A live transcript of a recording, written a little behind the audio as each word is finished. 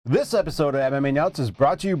This episode of MMA Nuts is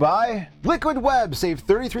brought to you by Liquid Web. Save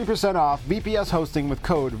 33% off VPS hosting with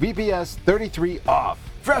code VPS33OFF.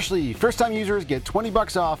 Freshly, first-time users get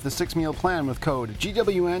 $20 off the 6-meal plan with code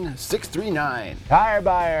GWN639. Tire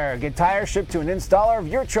Buyer. Get tires shipped to an installer of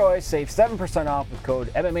your choice. Save 7% off with code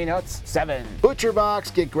MMANUTS7. Butcher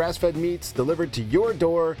Box. Get grass-fed meats delivered to your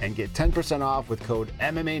door and get 10% off with code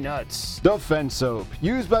MMANUTS. Defense Soap.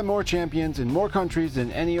 Used by more champions in more countries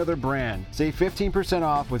than any other brand. Save 15%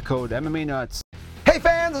 off with code MMANUTS. Hey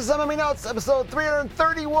fans, this is MMA Nuts, episode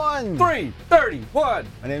 331. 331.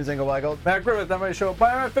 My name is Engel Weigelt. Matt Griffith, MMA show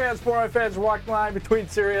by my fans, for my fans, walking the line between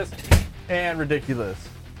serious and ridiculous.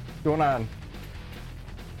 What's going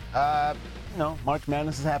on? March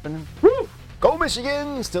Madness is happening. Woo! Go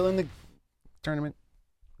Michigan! Still in the tournament.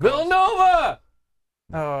 Villanova!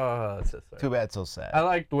 Oh, that's just Too bad, so sad. I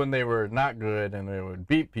liked when they were not good and they would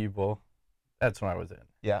beat people. That's when I was in.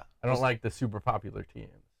 Yeah. I don't like the super popular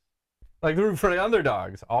teams. Like root for the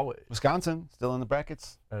underdogs, always. Wisconsin, still in the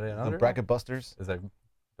brackets. Are they an The underdog? bracket busters. As I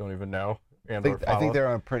don't even know. I think they're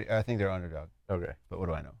underdog. Okay. But what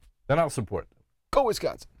do I know? Then I'll support them. Go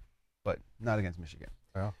Wisconsin. But not against Michigan.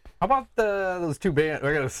 Well, how about those two bands?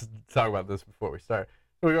 We're going to talk about this before we start.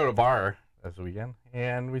 So we go to a bar this weekend,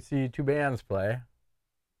 and we see two bands play.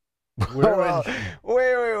 Well,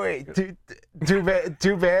 wait. Two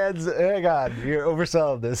bands? Oh, God. You're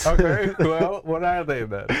overselling this. Okay. Well, what are they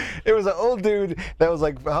then? It was an old dude that was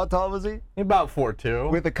like, how tall was he? About 4'2".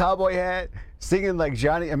 With a cowboy hat, singing like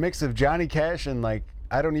a mix of Johnny Cash and like,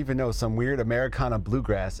 I don't even know, some weird Americana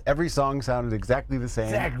bluegrass. Every song sounded exactly the same.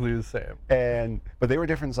 Exactly the same. But they were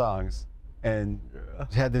different songs. And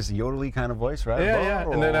had this yodely kind of voice, right? Yeah.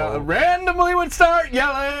 And then randomly would start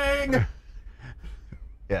yelling.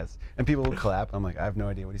 Yes. And people would clap. I'm like, I have no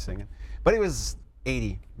idea what he's singing. But he was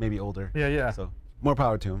 80, maybe older. Yeah. So more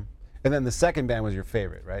power to him. And then the second band was your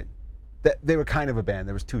favorite, right? They were kind of a band.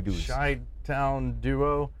 There was two dudes. Chi-Town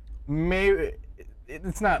Duo. Maybe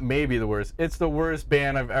it's not maybe the worst. It's the worst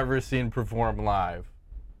band I've ever seen perform live.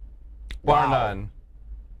 Bar none.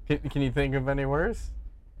 Can you think of any worse?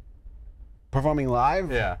 Performing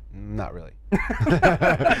live? Yeah. Not really.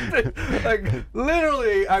 Like,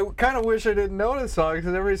 literally, I kind of wish I didn't know this song,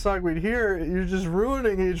 because every song we'd hear, you're just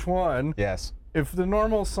ruining each one. Yes. If the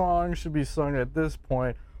normal song should be sung at this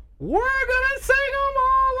point, we're gonna sing them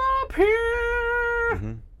all up here.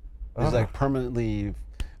 Mm-hmm. It was like permanently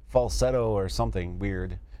falsetto or something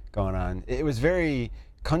weird going on. It was very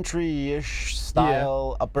country-ish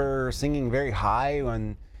style, upper, singing very high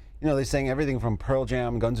when... they sang everything from Pearl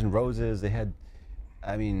Jam, Guns N' Roses. They had,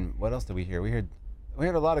 what else did we hear? We heard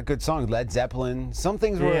a lot of good songs. Led Zeppelin. Some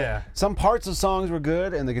things were, some parts of songs were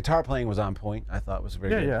good, and the guitar playing was on point. I thought was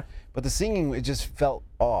very good. Yeah. But the singing, it just felt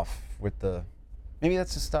off with the, maybe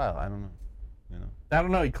that's his style. I don't know. I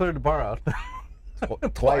don't know. He cleared the bar out.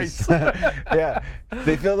 Twice. Yeah.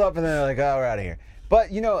 They filled up, and then they're like, oh, we're out of here. But,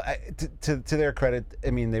 to their credit,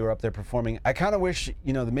 they were up there performing. I kind of wish,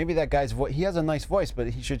 maybe that guy's voice, he has a nice voice, but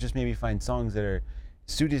he should just maybe find songs that are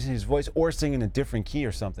suited to his voice or sing in a different key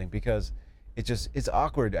or something, because it's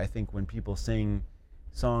awkward, I think, when people sing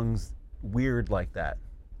songs weird like that.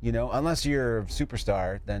 Unless you're a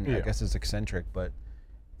superstar, then I guess it's eccentric, but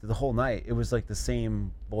the whole night, it was like the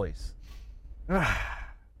same voice.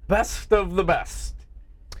 Best of the best.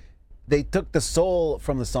 They took the soul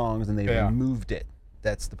from the songs and they removed it.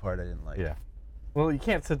 That's the part I didn't like. Yeah. Well, you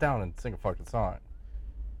can't sit down and sing a fucking song.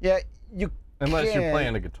 Yeah, unless you're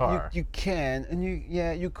playing the guitar. You can, and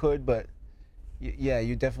you could, but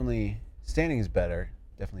you definitely, standing is better,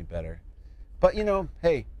 definitely better. But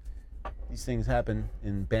hey, these things happen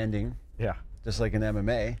in banding. Yeah. Just like in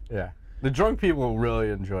MMA. Yeah. The drunk people really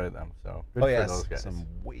enjoy them, so good for those guys. Some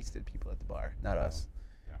wasted people at the bar, not us.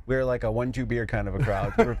 Yeah. We're like a 1-2 beer kind of a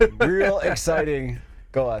crowd. We're real exciting.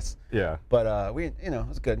 Go us. Yeah. But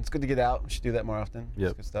it's good. It's good to get out. We should do that more often. Yep.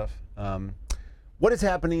 It's good stuff. What is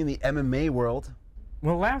happening in the MMA world?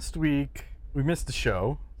 Well, last week we missed the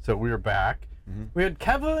show, so we were back. Mm-hmm. We had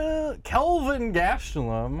Kelvin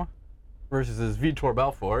Gastelum versus Vitor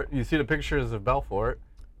Belfort. You see the pictures of Belfort,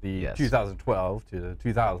 the 2012 to the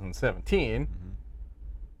 2017. Mm-hmm.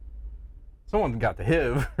 Someone got the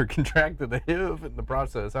HIV or contracted the HIV in the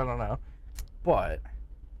process. I don't know, but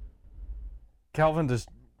Kelvin just,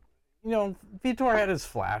 Vitor had his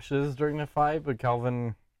flashes during the fight, but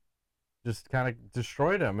Kelvin just kind of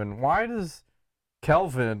destroyed him. And why does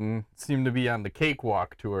Kelvin seem to be on the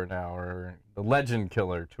Cakewalk tour now, or the Legend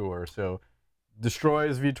Killer tour? So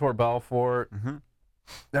destroys Vitor Belfort. Mm-hmm.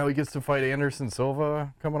 Now he gets to fight Anderson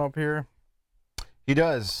Silva coming up here. He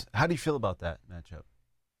does. How do you feel about that matchup?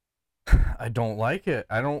 I don't like it.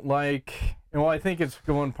 I don't like And well, I think it's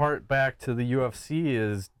going part back to the UFC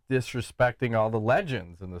is disrespecting all the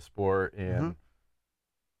legends in the sport. And,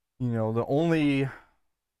 you know,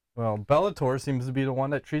 Bellator seems to be the one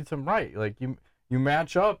that treats him right. Like, you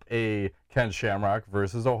match up a Ken Shamrock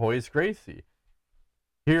versus a Royce Gracie.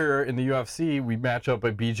 Here in the UFC, we match up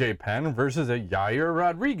a BJ Penn versus a Yair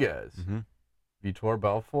Rodriguez. Vitor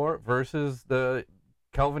Belfort versus the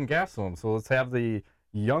Kelvin Gastelum. So let's have the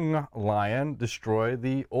young lion destroy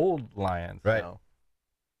the old lions. Right. Now.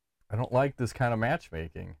 I don't like this kind of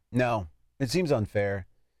matchmaking. No, it seems unfair.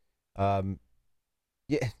 Yeah,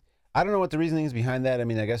 I don't know what the reasoning is behind that. I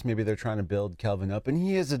mean, I guess maybe they're trying to build Kelvin up, and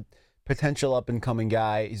he is a potential up-and-coming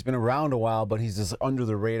guy. He's been around a while, but he's just under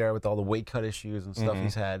the radar with all the weight cut issues and stuff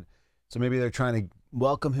he's had. So maybe they're trying to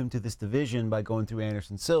welcome him to this division by going through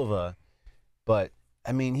Anderson Silva. But,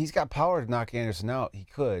 I mean, he's got power to knock Anderson out. He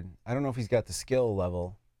could. I don't know if he's got the skill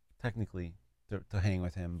level, technically, to hang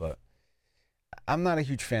with him, but I'm not a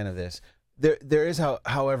huge fan of this. There is,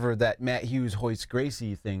 however, that Matt Hughes, Royce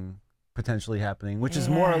Gracie thing potentially happening, which is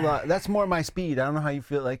that's more my speed. I don't know how you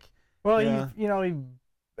feel like. Well,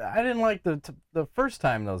 I didn't like the first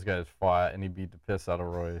time those guys fought, and he beat the piss out of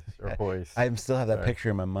Royce or Royce. I still have that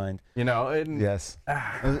picture in my mind. You know, yes,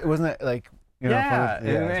 wasn't it like?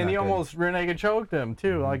 And he almost rear naked choked him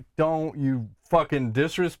too. Like, don't you fucking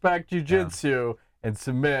disrespect jiu-jitsu and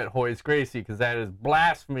submit Royce Gracie, because that is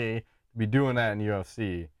blasphemy to be doing that in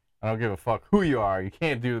UFC. I don't give a fuck who you are. You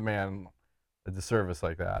can't do the man a disservice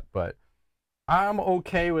like that. But I'm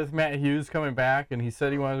okay with Matt Hughes coming back, and he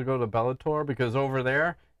said he wanted to go to Bellator because over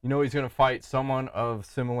there, you know, he's going to fight someone of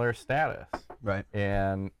similar status. Right.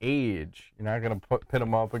 And age. You're not going to pit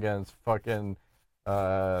him up against fucking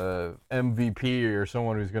MVP or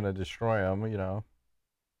someone who's going to destroy him, you know.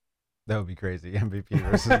 That would be crazy. MVP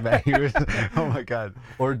versus Matt Hughes. Oh my God.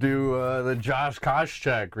 Or do the Josh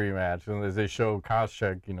Koscheck rematch, and as they show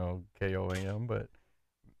Koscheck, you know, KOing him, but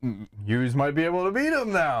Hughes might be able to beat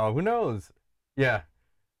him now. Who knows? Yeah.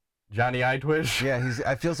 Johnny Eye Twitch. Yeah,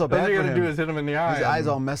 I feel so bad for him. All you gotta do is hit him in the eye. His eyes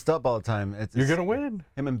all messed up all the time. You're gonna win.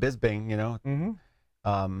 Him and Bisbing, you know.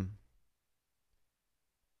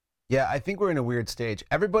 Yeah, I think we're in a weird stage.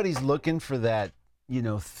 Everybody's looking for that, you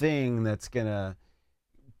know, thing that's gonna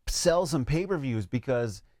sell some pay-per-views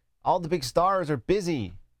because all the big stars are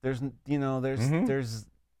busy. There's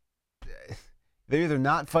they're either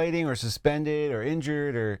not fighting or suspended or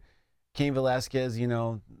injured, or Cain Velasquez, you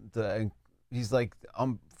know, he's like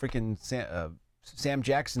freaking Sam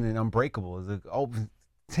Jackson in Unbreakable. Is a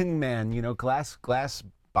Tin Man, you know, glass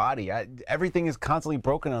body. Everything is constantly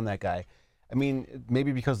broken on that guy. I mean,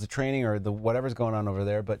 maybe because the training or the whatever's going on over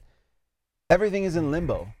there, but everything is in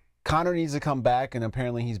limbo. Conor needs to come back, and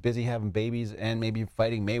apparently he's busy having babies and maybe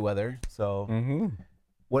fighting Mayweather. So,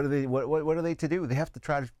 what are they to do? They have to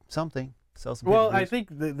try something. Sell some. Well, I think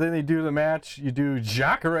then they do the match. You do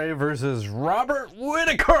Jacare versus Robert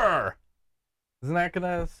Whittaker. Isn't that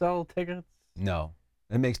gonna sell tickets? No,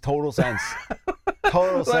 it makes total sense.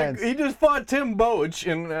 Total sense. He just fought Tim Boach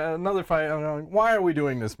in another fight. Why are we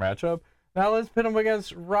doing this matchup? Now let's pit him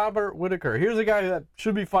against Robert Whittaker. Here's a guy that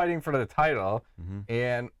should be fighting for the title,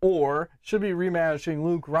 or should be rematching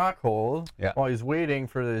Luke Rockhold while he's waiting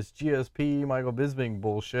for this GSP Michael Bisping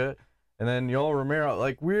bullshit. And then Yoel Romero,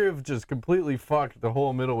 like, we've just completely fucked the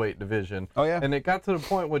whole middleweight division. Oh yeah. And it got to the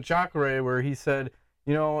point with Jacare where he said,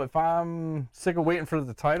 you know, if I'm sick of waiting for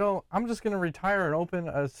the title, I'm just gonna retire and open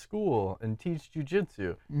a school and teach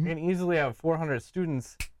jiu-jitsu. You can easily have 400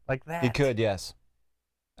 students like that. He could, yes,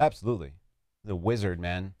 absolutely. The wizard,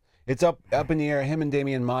 man. It's up in the air. Him and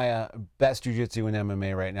Damian Maia, best jiu-jitsu in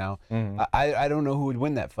MMA right now. I don't know who would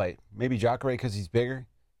win that fight. Maybe Jacare because he's bigger.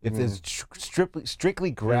 If it's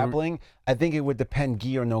strictly grappling, I think it would depend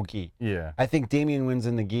gi or no gi. Yeah. I think Damian wins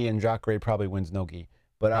in the gi and Jacare probably wins no gi.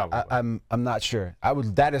 But I'm not sure.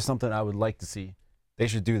 That is something I would like to see. They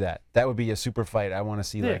should do that. That would be a super fight I want to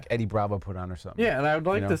see, like Eddie Bravo put on or something. Yeah, and I would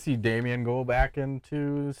like to see Damian go back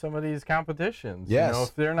into some of these competitions. Yes. You know,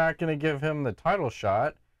 if they're not going to give him the title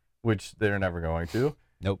shot, which they're never going to.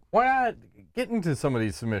 Nope. Why not get into some of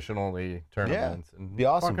these submission-only tournaments and be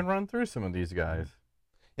awesome. Fucking run through some of these guys?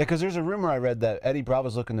 Yeah, because there's a rumor I read that Eddie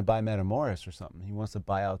Bravo's looking to buy Metamoris or something. He wants to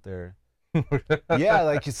buy out their... yeah,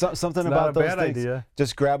 like something about those things. Idea.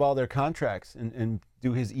 Just grab all their contracts and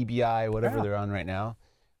do his EBI, whatever they're on right now.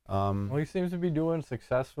 Well, he seems to be doing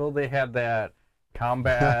successful. They had that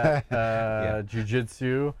combat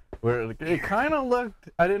jiu-jitsu where it kind of looked,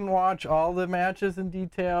 I didn't watch all the matches in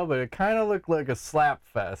detail, but it kind of looked like a slap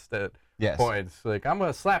fest at points. Like, I'm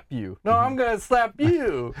going to slap you. No, I'm going to slap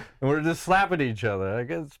you. And we're just slapping each other. Like,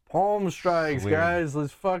 it's palm strikes, guys.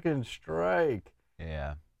 Let's fucking strike.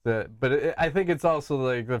 Yeah. I think it's also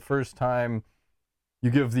like the first time you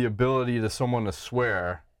give the ability to someone to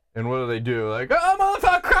swear, and what do? Like, oh,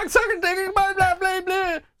 motherfucker, cocksucker, digging, blah, blah, blah,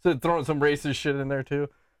 blah. So throwing some racist shit in there, too.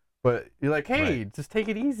 But you're like, hey, just take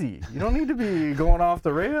it easy. You don't need to be going off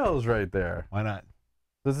the rails right there. Why not?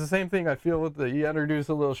 It's the same thing I feel with you introduced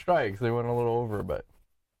a little strikes. They went a little over, but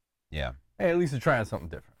yeah. Hey, at least they're trying something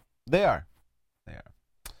different. They are.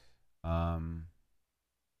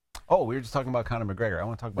 Oh, we were just talking about Conor McGregor. I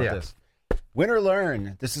want to talk about this. Win or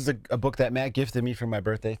Learn. This is a book that Matt gifted me for my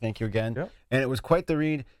birthday. Thank you again. Yep. And it was quite the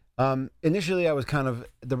read. Initially, I was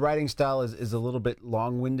the writing style is a little bit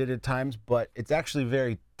long-winded at times, but it's actually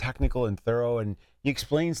very technical and thorough, and he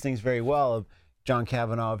explains things very well of John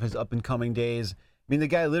Kavanaugh, of his up-and-coming days. I mean, the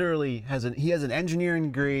guy literally has an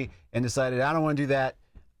engineering degree and decided, I don't want to do that.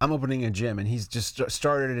 I'm opening a gym, and he's just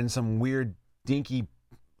started it in some weird, dinky,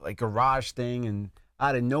 like garage thing, and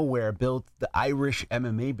out of nowhere built the Irish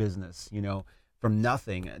MMA business, from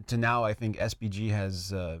nothing to now. I think SBG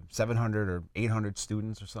has 700 or 800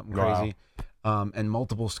 students or something crazy, and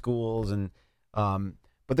multiple schools. And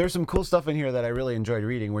but there's some cool stuff in here that I really enjoyed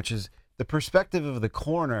reading, which is the perspective of the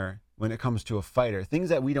corner when it comes to a fighter, things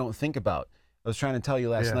that we don't think about. I was trying to tell you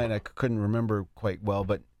last night, I couldn't remember quite well,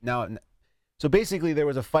 but now. So basically, there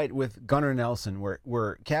was a fight with Gunnar Nelson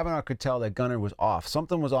where Kavanaugh could tell that Gunnar was off.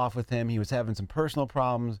 Something was off with him. He was having some personal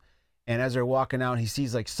problems. And as they're walking out, he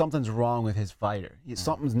sees like something's wrong with his fighter.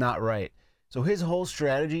 Something's not right. So his whole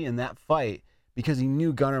strategy in that fight, because he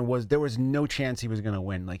knew Gunnar there was no chance he was going to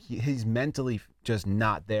win. Like he's mentally just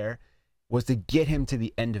not there, was to get him to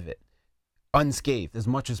the end of it unscathed as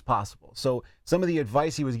much as possible. So some of the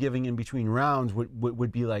advice he was giving in between rounds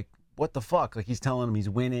would be like, what the fuck? Like he's telling him he's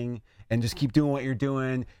winning and just keep doing what you're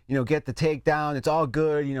doing. Get the takedown. It's all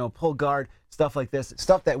good. Pull guard, stuff like this.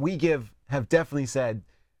 Stuff that we have definitely said.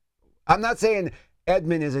 I'm not saying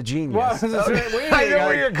Edmund is a genius. Well, I know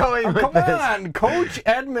where you're going with this. Come on, Coach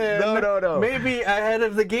Edmund. No. Maybe ahead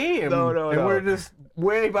of the game. No. We're just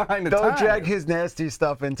way behind the time. Don't drag his nasty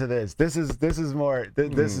stuff into this. This is more.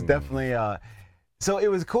 This is definitely. So it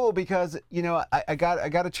was cool because I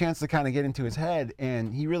got a chance to kind of get into his head,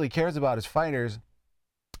 and he really cares about his fighters,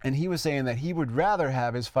 and he was saying that he would rather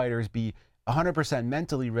have his fighters be 100%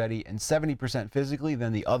 mentally ready and 70% physically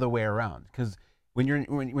than the other way around. Because when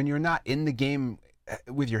you're not in the game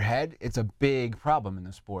with your head, it's a big problem in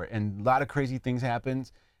the sport, and a lot of crazy things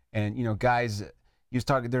happens. And guys, he was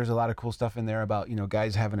talking. There's a lot of cool stuff in there about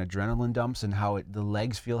guys having adrenaline dumps and how the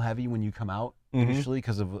legs feel heavy when you come out initially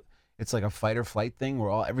because of. It's like a fight or flight thing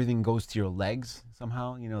where everything goes to your legs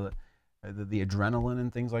somehow. The adrenaline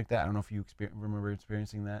and things like that. I don't know if you remember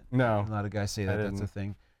experiencing that. No. A lot of guys say that's a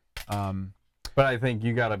thing. But I think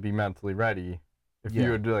you got to be mentally ready. If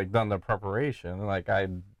you had done the preparation, like I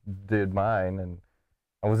did mine, and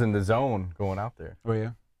I was in the zone going out there. Oh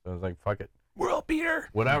yeah. So I was like, "Fuck it, world beater.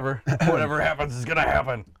 Whatever happens is gonna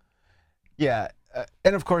happen." Yeah,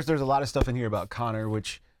 and of course, there's a lot of stuff in here about Conor,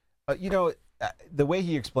 which, the way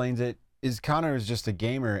he explains it is Conor is just a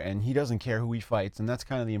gamer and he doesn't care who he fights, and that's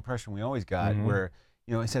kind of the impression we always got. Where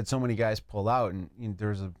he said so many guys pull out, and there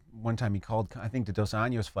was one time he called, I think, the Dos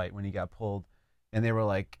Anjos fight when he got pulled, and they were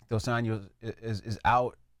like, Dos Anjos is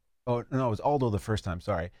out. Oh no, it was Aldo the first time.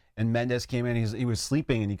 Sorry, and Mendes came in. He was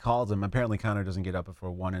sleeping, and he called him. Apparently, Conor doesn't get up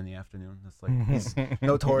before 1 in the afternoon. It's like he's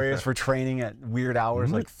notorious for training at weird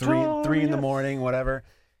hours, like three in the morning, whatever.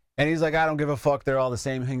 And he's like, I don't give a fuck. They're all the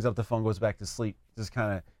same. Hangs up the phone, goes back to sleep. Just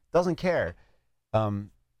kind of doesn't care. And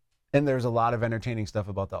there's a lot of entertaining stuff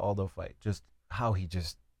about the Aldo fight. Just how he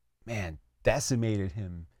decimated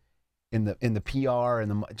him in the PR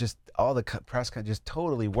and just all the press just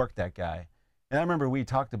totally worked that guy. And I remember we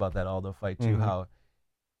talked about that Aldo fight too. How,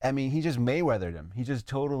 he just Mayweathered him. He just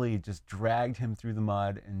totally just dragged him through the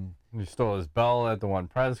mud, and he stole his belt at the one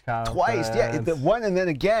press conference. Twice, yeah. The one, and then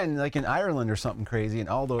again, like in Ireland or something crazy. And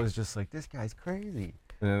Aldo is just like, this guy's crazy.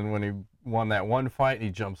 And then when he won that one fight, he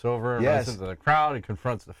jumps over and runs into the crowd. He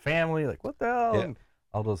confronts the family, like, what the hell? Yeah. And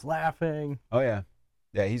Aldo's laughing. Oh yeah,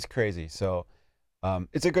 he's crazy. So,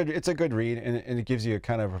 it's a good read, and it gives you a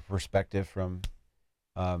kind of a perspective from.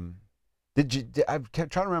 I'm trying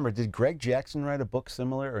to remember. Did Greg Jackson write a book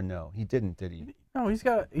similar or no? He didn't, did he? No,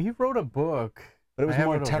 he wrote a book, but it was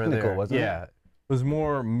more technical, wasn't it? Yeah, it was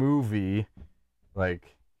more movie.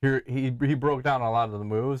 Like he broke down a lot of the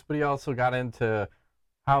moves, but he also got into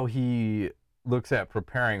how he looks at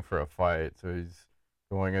preparing for a fight. So he's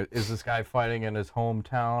going, is this guy fighting in his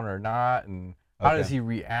hometown or not, and how does he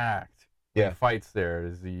react when he fights there?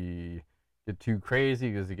 Does he get too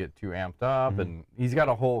crazy? Does he get too amped up? And he's got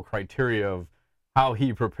a whole criteria of how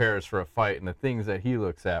he prepares for a fight and the things that he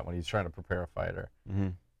looks at when he's trying to prepare a fighter.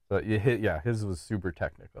 But his was super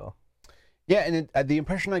technical. Yeah, and the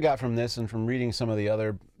impression I got from this and from reading some of the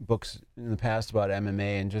other books in the past about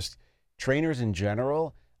MMA and just trainers in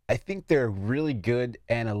general, I think they're really good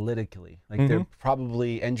analytically. Like they're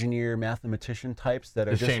probably engineer, mathematician types that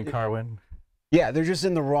are just Shane Carwin. Yeah, they're just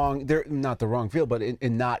in the wrong. They're not the wrong field, but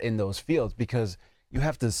not in those fields because you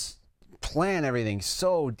have to plan everything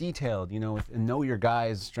so detailed, and know your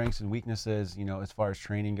guys' strengths and weaknesses, as far as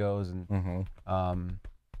training goes, and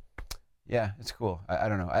yeah, it's cool. I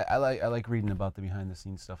don't know. I like reading about the behind the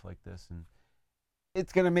scenes stuff like this, and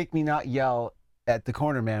it's gonna make me not yell at the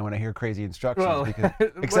corner man when I hear crazy instructions. Because,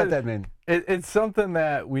 except that, man, it's something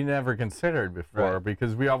that we never considered before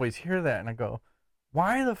because we always hear that, and I go,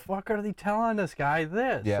 why the fuck are they telling this guy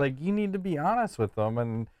this? Yeah. Like, you need to be honest with them,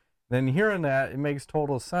 and then hearing that, it makes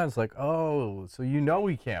total sense. Like, oh, so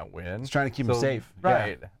we can't win. It's trying to keep him safe,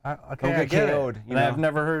 right? Yeah. Okay, I get KO'd, it. And I've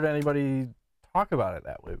never heard anybody talk about it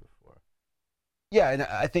that way before. Yeah, and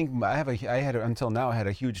I think until now I had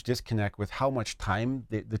a huge disconnect with how much time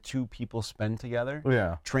the two people spend together.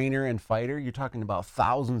 Yeah. Trainer and fighter, you're talking about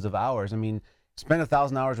thousands of hours. I mean, spend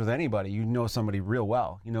 1,000 hours with anybody, you know somebody real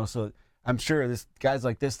well. So I'm sure guys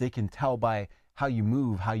like this, they can tell by how you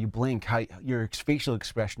move, how you blink, how your facial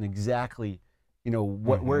expression exactly,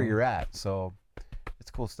 where you're at. So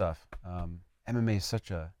it's cool stuff. MMA is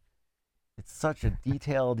such a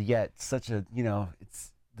detailed yet such a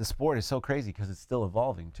the sport is so crazy because it's still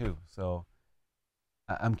evolving too. So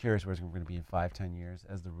I'm curious where it's going to be in 5-10 years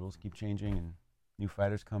as the rules keep changing and new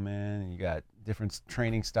fighters come in and you got different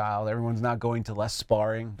training style. Everyone's not going to less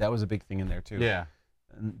sparring. That was a big thing in there too. Yeah.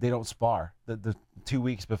 And they don't spar. The 2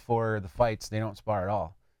 weeks before the fights, they don't spar at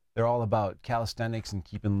all. They're all about calisthenics and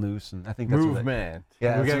keeping loose. And I think that's movement. we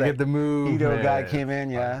gotta get the movement. Ito guy came in.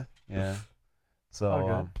 Yeah.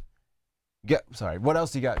 So sorry. What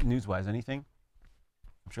else do you got news-wise? Anything?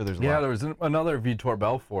 I'm sure there's a lot. There was another Vitor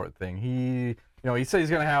Belfort thing. He said he's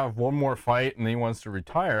gonna have one more fight and then he wants to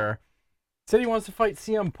retire. He said he wants to fight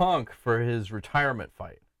CM Punk for his retirement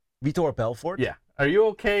fight. Vitor Belfort? Yeah. Are you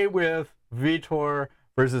okay with Vitor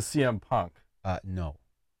versus CM Punk? No.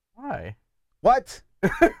 Why? What?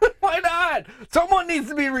 Why not? Someone needs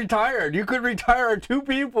to be retired. You could retire 2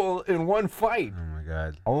 people in one fight. Oh my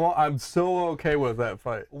God. I'm so okay with that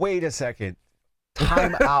fight. Wait a second.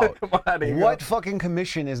 Time out. Come on, what fucking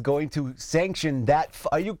commission is going to sanction that?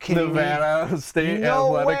 Are you kidding me? Nevada State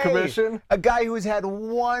No Athletic way. Commission? A guy who has had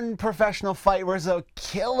one professional fight was a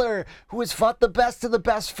killer who has fought the best of the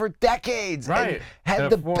best for decades. Right. And had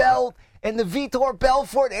the belt and the Vitor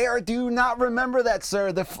Belfort era. Do you not remember that,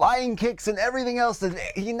 sir? The flying kicks and everything else. That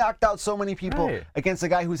he knocked out so many people against a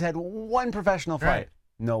guy who's had one professional fight. Right.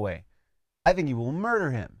 No way. I think he will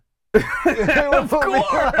murder him. Of course.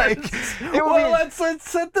 Let's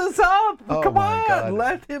set this up. Oh Come my on. God.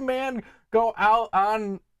 Let the man go out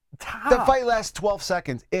on top. The fight lasts 12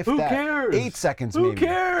 seconds, if Who that. cares? 8 seconds, Who maybe.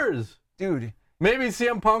 cares? Dude. Maybe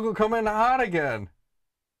CM Punk will come in hot again.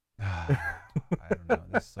 I don't know.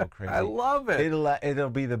 This is so crazy. I love it. It'll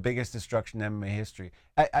be the biggest destruction in MMA history.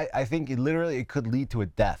 I think it could lead to a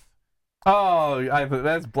death. Oh,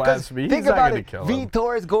 that's blasphemy. Think He's not about going it. to kill him.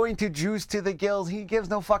 Vitor is going to juice to the gills. He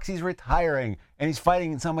gives no fucks. He's retiring, and he's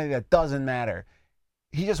fighting somebody that doesn't matter.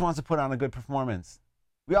 He just wants to put on a good performance.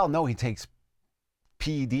 We all know he takes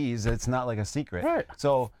PEDs. It's not like a secret. Right.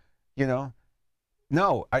 So, CM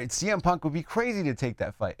Punk would be crazy to take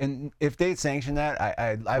that fight. And if they sanction that,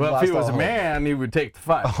 if he was a man, he would take the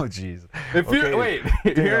fight. Oh, jeez. Wait,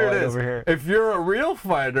 here it is. Here. If you're a real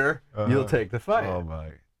fighter, you'll take the fight. Oh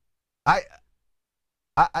my. I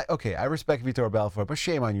respect Vitor Belfort, but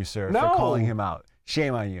shame on you, sir, No. for calling him out.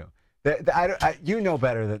 Shame on you. You know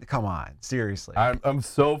better than. Come on, seriously. I'm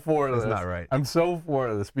so for this. That's not right. I'm so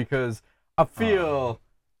for this because I feel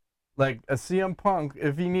like a CM Punk,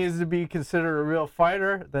 if he needs to be considered a real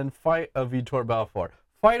fighter, then fight a Vitor Belfort.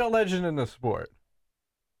 Fight a legend in the sport.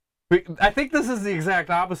 I think this is the exact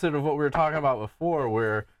opposite of what we were talking about before,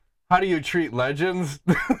 where how do you treat legends?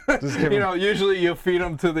 Usually you feed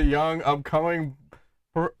them to the young, upcoming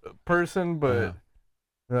person, but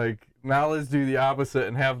now let's do the opposite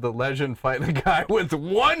and have the legend fight the guy with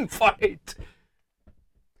one fight.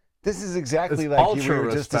 This is exactly It's like we ultra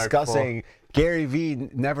were just respectful. discussing Gary Vee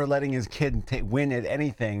never letting his kid win at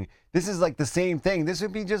anything. This is like the same thing. This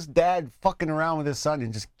would be just dad fucking around with his son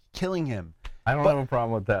and just killing him. I don't have a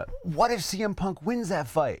problem with that. What if CM Punk wins that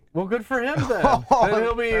fight? Well, good for him then. Then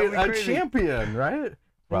he'll be a champion, right?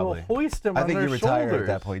 Probably. We'll hoist him I on think their you retire shoulders. at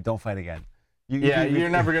that point. Don't fight again. You're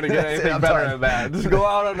never going to get anything I'm better done. than that. Just go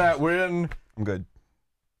out on that win. I'm good.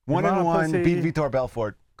 Come on, 1-1, pussy. beat Vitor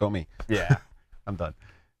Belfort. Go me. Yeah. I'm done.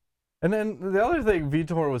 And then the other thing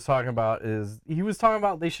Vitor was talking about is he was talking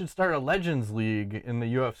about they should start a Legends League in the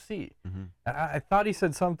UFC. Mm-hmm. And I thought he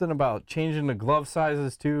said something about changing the glove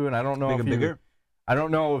sizes too. And I don't know I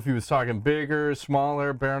don't know if he was talking bigger,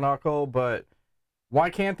 smaller, bare knuckle, but why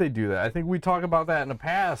can't they do that? I think we talked about that in the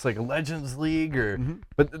past, like a Legends League, or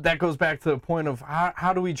but that goes back to the point of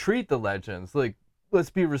how do we treat the legends? Like, let's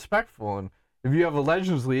be respectful. And if you have a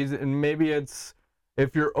Legends League, and maybe it's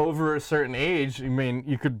if you're over a certain age, I mean,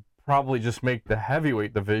 you could probably just make the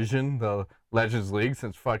heavyweight division the Legends League,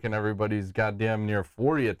 since fucking everybody's goddamn near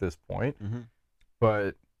 40 at this point.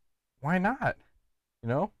 But why not? You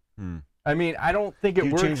know? I mean, I don't think it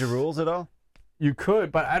works. Do you change the rules at all? You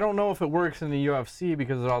could, but I don't know if it works in the UFC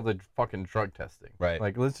because of all the fucking drug testing. Right.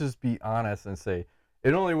 Like, let's just be honest and say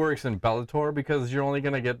it only works in Bellator because you're only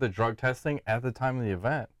going to get the drug testing at the time of the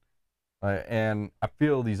event. And I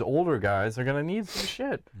feel these older guys are going to need some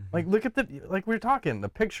shit. Like, look at like we were talking, the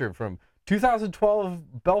picture from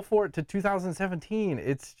 2012 Belfort to 2017.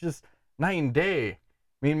 It's just night and day. I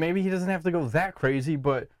mean, maybe he doesn't have to go that crazy,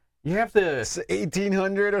 but you have to. It's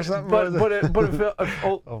 1800 or something. But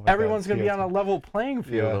if everyone's going to be on a level playing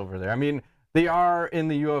field over there. I mean, they are in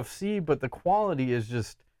the UFC, but the quality is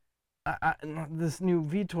just. This new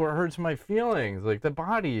Vitor hurts my feelings. Like, the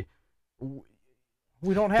body.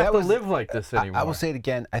 We don't have to live like this anymore. I will say it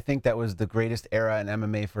again. I think that was the greatest era in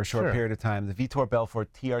MMA for a short period of time. The Vitor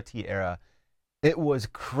Belfort TRT era. It was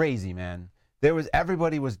crazy, man.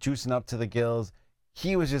 Everybody was juicing up to the gills.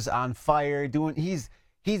 He was just on fire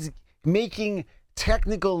He's making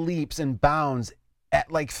technical leaps and bounds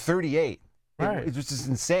at like 38. Right. It was just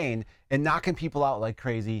insane and knocking people out like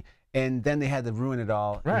crazy. And then they had to ruin it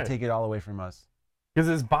all and take it all away from us. Because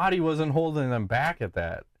his body wasn't holding them back at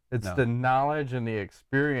that. It's the knowledge and the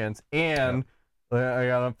experience. And I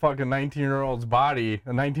got a fucking 19-year-old's body,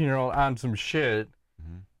 a 19-year-old on some shit.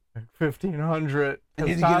 1,500 and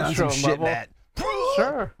you need to get on some shit, Matt.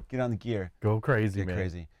 Sure. Get on the gear. Go crazy, man. Get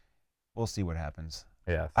crazy. We'll see what happens.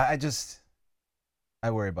 Yeah.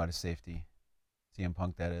 I worry about his safety. CM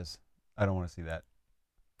Punk, that is. I don't want to see that.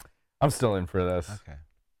 I'm still in for this. Okay.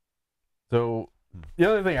 So the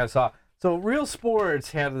other thing I saw, so Real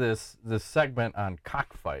Sports had this segment on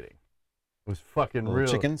cockfighting. It was fucking real.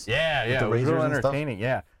 Chickens? Yeah, it was real entertaining.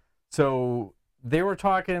 Yeah. So they were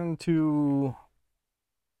talking to,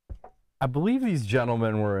 I believe these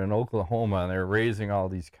gentlemen were in Oklahoma and they were raising all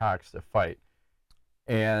these cocks to fight.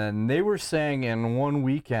 And they were saying in one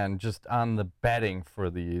weekend, just on the betting for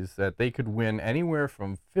these, that they could win anywhere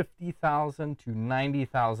from $50,000 to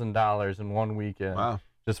 $90,000 in one weekend. Wow.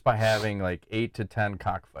 Just by having like 8 to 10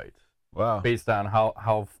 cockfights. Wow. Based on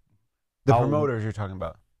how the promoters you're talking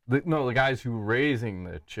about. The guys who were raising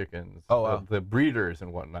the chickens. Oh, wow. The breeders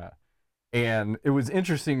and whatnot. And it was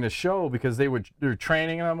interesting to show because they're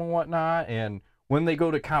training them and whatnot, and when they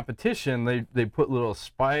go to competition, they put little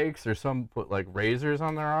spikes or some put like razors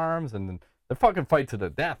on their arms, and then they fucking fight to the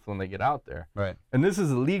death when they get out there. Right. And this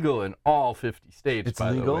is illegal in all 50 states. It's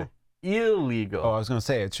by legal? The way. Illegal. Oh, I was gonna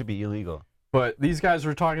say it should be illegal. But these guys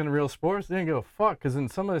were talking to Real Sports. They didn't give a fuck because in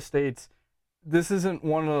some of the states, this isn't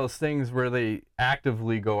one of those things where they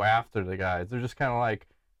actively go after the guys. They're just kind of like,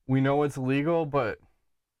 we know it's illegal, but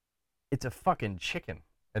it's a fucking chicken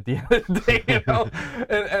at the end of the day, you know.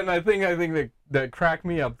 and I think that cracked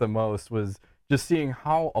me up the most was just seeing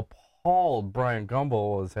how appalled Brian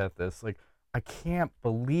Gumbel was at this. Like, I can't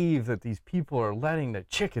believe that these people are letting the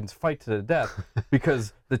chickens fight to the death,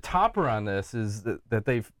 because the topper on this is that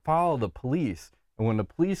they follow the police, and when the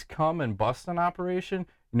police come and bust an operation,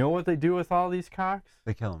 you know what they do with all these cocks?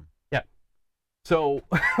 They kill them. Yeah. So,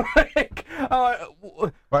 like, why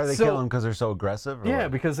do they kill them? Because they're so aggressive? Or yeah,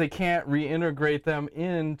 what? because they can't reintegrate them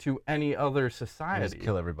into any other society. They just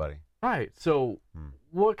kill everybody. Right. So,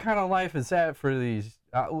 what kind of life is that for these?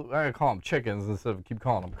 I call them chickens instead of keep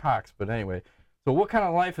calling them cocks. But anyway, so what kind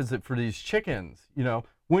of life is it for these chickens? You know,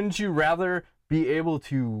 wouldn't you rather be able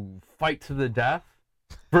to fight to the death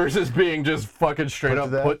versus being just fucking straight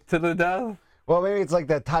up put to the death? Well, maybe it's like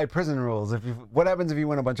that Thai prison rules. What happens if you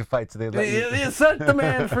win a bunch of fights? They let you set the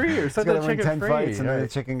man free or set the chicken free. 10 fights and then the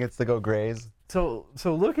chicken gets to go graze. So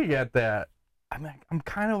looking at that, I'm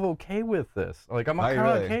kind of okay with this. Like, I'm kind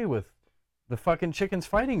of okay with the fucking chickens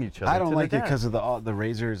fighting each other. I don't like it because of the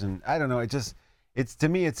razors, and I don't know. It's to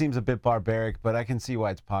me it seems a bit barbaric, but I can see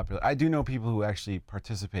why it's popular. I do know people who actually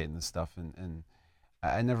participate in this stuff, and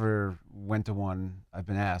I never went to one. I've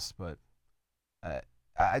been asked, but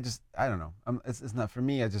I don't know. It's not for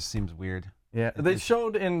me. It just seems weird. Yeah, they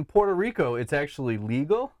showed in Puerto Rico it's actually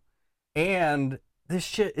legal, and this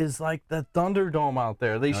shit is like the Thunderdome out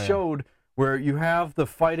there. They showed where you have the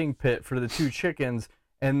fighting pit for the two chickens,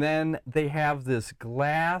 and then they have this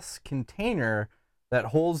glass container that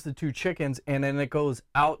holds the 2 chickens, and then it goes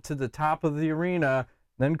out to the top of the arena,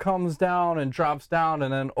 then comes down and drops down,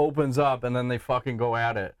 and then opens up, and then they fucking go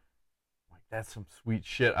at it. Like, that's some sweet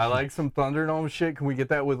shit. I like some Thunderdome shit. Can we get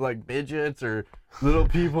that with like midgets or little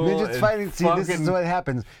people? Midgets fighting. See, this is what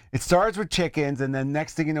happens. It starts with chickens, and then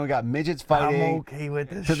next thing you know, we got midgets fighting. I'm okay with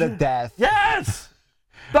this to shit. the death. Yes!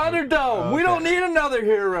 Thunderdome! Okay. We don't need another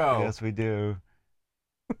hero. Yes, we do.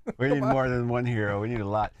 We need more than one hero. We need a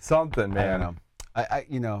lot. Something, man. I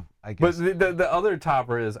don't know. I guess. But the other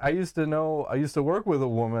topper is I used to work with a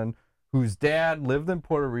woman whose dad lived in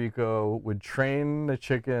Puerto Rico, would train the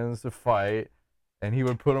chickens to fight, and he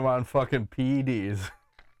would put them on fucking PEDs.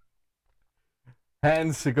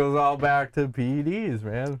 Hence, it goes all back to PEDs,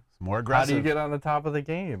 man. It's more aggressive. How do you get on the top of the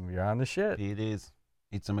game? You're on the shit. PEDs.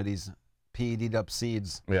 Eat some of these PED'd up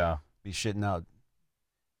seeds. Yeah. Be shitting out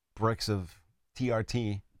bricks of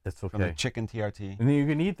TRT. It's From the okay. chicken TRT. And then you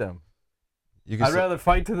can eat them. You can I'd rather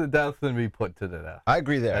fight to the death than be put to the death. I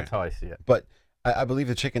agree there. That's how I see it. But I believe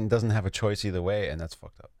the chicken doesn't have a choice either way, and that's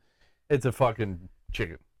fucked up. It's a fucking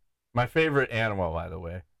chicken. My favorite animal, by the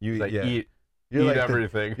way. You Like yeah. eat You're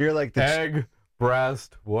everything. You're like the egg,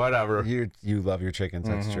 breast, whatever. you love your chickens.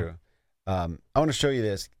 That's Mhm. true. I want to show you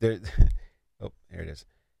this. There, oh, here it is.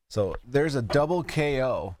 So there's a double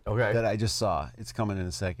KO Okay. that I just saw. It's coming in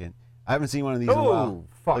a second. I haven't seen one of these in a while.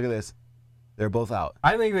 Fuck. Look at this. They're both out.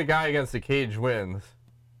 I think the guy against the cage wins.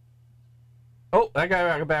 Oh, that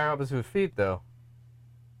guy got back up his feet though.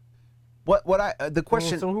 The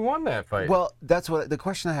question? So who won that fight? Well, that's what the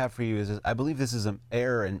question I have for you is I believe this is an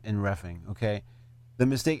error in reffing. Okay, the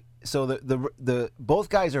mistake. So the both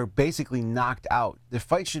guys are basically knocked out. The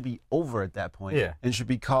fight should be over at that point. Yeah. And should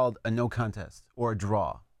be called a no contest or a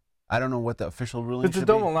draw. I don't know what the official ruling it's a should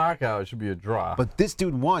double be. knockout. It should be a draw. But this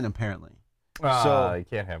dude won apparently. So you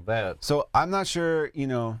can't have that. So I'm not sure,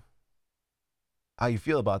 how you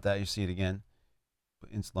feel about that. You see it again,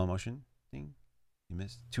 in slow motion. Ding. You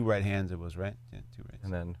missed 2 right hands. It was right. Yeah, 2 right.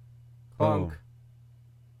 And then clunk. Boom.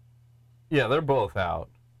 Yeah, they're both out.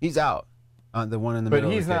 He's out. The one in the But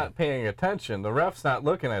middle. he's not paying attention. The ref's not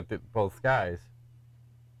looking at both guys.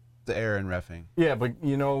 The error in reffing. Yeah, but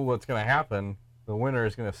you know what's going to happen? The winner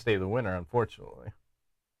is going to stay the winner, unfortunately.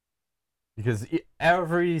 Because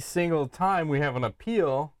every single time we have an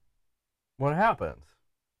appeal, what happens?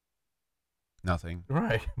 Nothing.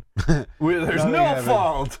 Right. There's Nothing no happened.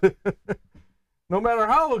 fault. No matter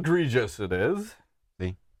how egregious it is.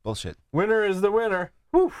 See? Bullshit. Winner is the winner.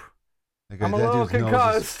 Whew. I'm a little dude's nose is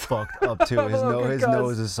concussed. fucked up too. I'm a little His concussed.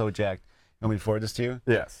 nose is so jacked. You want me to forward this to you?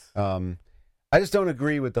 Yes. I just don't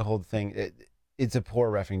agree with the whole thing. It's a poor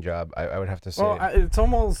reffing job, I would have to say. Well, it's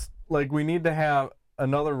almost like we need to have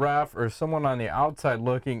another ref or someone on the outside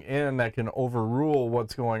looking in that can overrule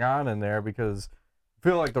what's going on in there, because I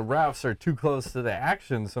feel like the refs are too close to the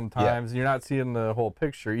action sometimes. Yeah. You're not seeing the whole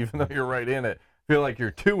picture, even though you're right in it. I feel like you're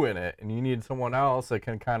too in it, and you need someone else that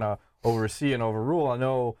can kind of oversee and overrule. I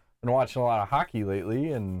know I've been watching a lot of hockey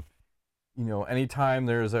lately, and anytime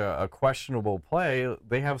there's a questionable play,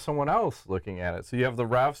 they have someone else looking at it. So you have the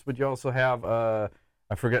refs, but you also have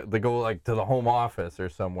I forget, they go like to the home office or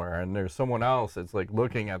somewhere, and there's someone else that's like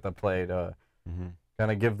looking at the play to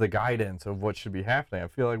kind of give the guidance of what should be happening. I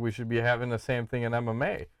feel like we should be having the same thing in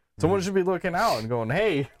MMA. Someone should be looking out and going,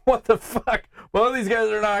 hey, what the fuck? Well, these guys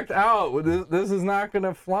are knocked out. This is not going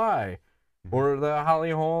to fly. Or the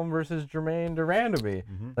Holly Holm versus Jermaine Durandamy.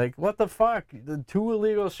 Like, what the fuck? The 2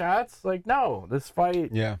 illegal shots? Like, no. This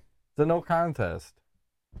fight, it's a no contest.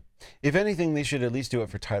 If anything, they should at least do it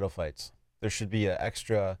for title fights. There should be an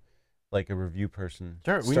extra, like a review person.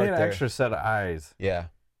 Sure, we need an extra set of eyes. Yeah.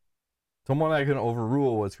 Someone that can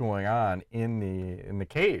overrule what's going on in the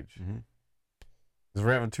cage. Because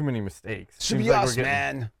we're having too many mistakes. Should Seems be like us, we're getting...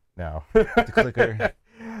 man. No. The clicker.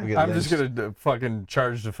 I'm just going to fucking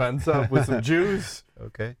charge the fence up with some juice.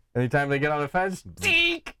 Okay. Anytime they get on the fence,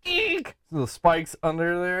 eek, eek. The spikes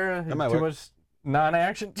under there. That might too work. much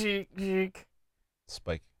non-action. Eek, eek.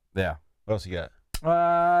 Spike. Yeah. What else you got?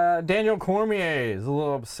 Daniel Cormier is a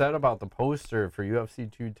little upset about the poster for UFC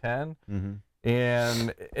 210.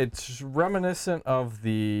 And it's reminiscent of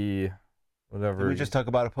the whatever. Did we just talk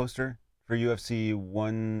about a poster for UFC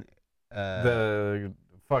 1? The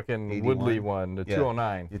fucking 81? Woodley one, the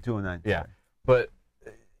 209. The 209. Yeah. But,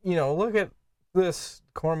 look at this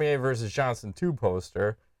Cormier versus Johnson 2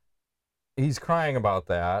 poster. He's crying about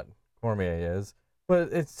that, Cormier is.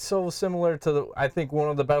 But it's so similar to, I think, one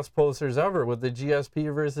of the best posters ever with the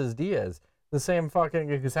GSP versus Diaz. The same fucking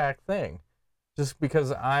exact thing. Just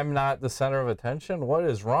because I'm not the center of attention, what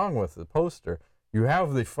is wrong with the poster? You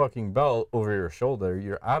have the fucking belt over your shoulder.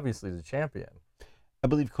 You're obviously the champion. I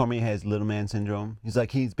believe Cormier has little man syndrome. He's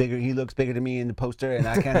like, he's bigger. He looks bigger to me in the poster, and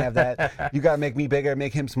I can't have that. You got to make me bigger,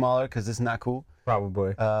 make him smaller, because it's not cool.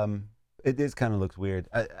 Probably. It is kind of looks weird.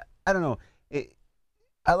 I don't know.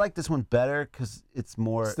 I like this one better because it's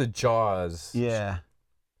more. It's the jaws. Yeah.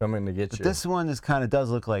 Coming to get you. This one is kind of does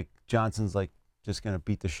look like Johnson's like just gonna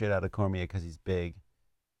beat the shit out of Cormier because he's big.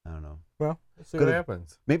 I don't know. Well, let's see what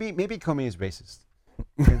happens. Maybe Cormier is racist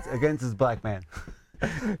against his black man.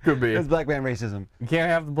 Could be. It's black man racism. You can't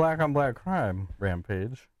have the black on black crime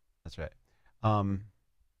rampage. That's right. I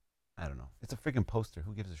don't know. It's a freaking poster.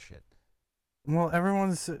 Who gives a shit? Well,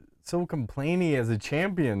 everyone's so complainy as the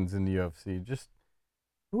champions in the UFC. Just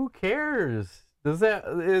who cares? Is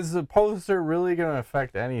the poster really going to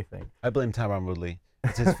affect anything? I blame Tyron Woodley.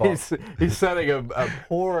 It's his fault. he's setting a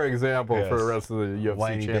poor example for the rest of the UFC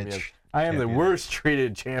Whiny champions. bitch I am the worst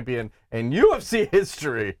treated champion in UFC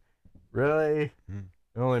history. Really? Mm.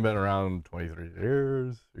 You've only been around 23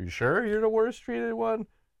 years. Are you sure you're the worst treated one?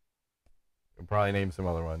 You'll probably name some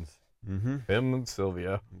other ones. Mm-hmm. Him and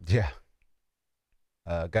Sylvia. Yeah.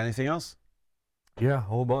 Got anything else? Yeah, a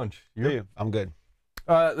whole bunch. You? I'm good.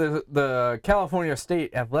 The California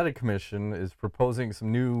State Athletic Commission is proposing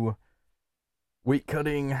some new weight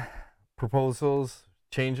cutting proposals,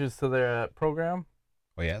 changes to their program.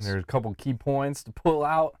 Oh, yes. There's a couple key points to pull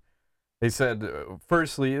out. They said,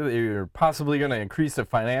 firstly, they're possibly going to increase the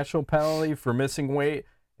financial penalty for missing weight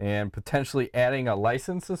and potentially adding a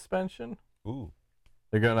license suspension. Ooh.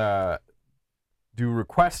 They're going to do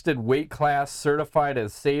requested weight class certified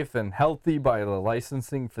as safe and healthy by the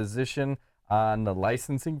licensing physician on the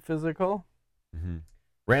licensing physical. Mm-hmm.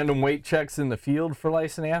 Random weight checks in the field for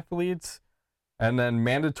licensed athletes. And then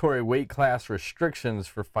mandatory weight class restrictions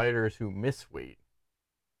for fighters who miss weight.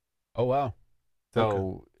 Oh, wow. So...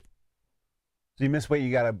 Okay. So you miss weight,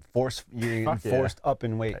 you gotta forced up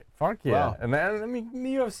in weight. Fuck yeah. Wow. And then, I mean,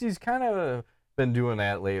 the UFC's kind of been doing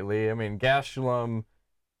that lately. I mean, Gastelum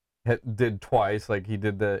did twice, like he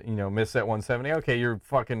did the, miss at 170. Okay, you're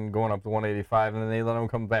fucking going up to 185, and then they let him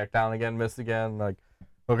come back down again, miss again. Like,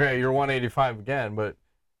 okay, you're 185 again, but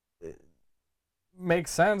it makes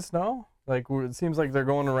sense, no? Like, it seems like they're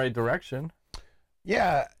going the right direction.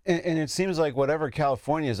 Yeah, and it seems like whatever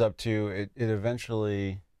California's up to, it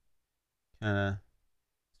eventually kind of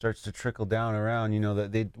starts to trickle down around.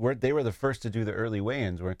 That they were the first to do the early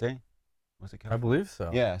weigh-ins, weren't they? Was it California? I believe so.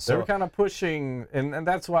 Yeah, so they were kind of pushing, and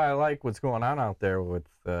that's why I like what's going on out there with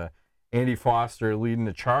Andy Foster leading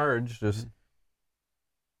the charge. Just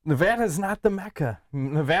Nevada's not the Mecca.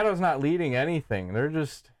 Nevada's not leading anything. They're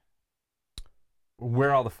just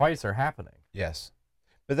where all the fights are happening. Yes,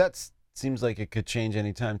 but that seems like it could change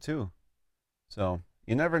anytime too. So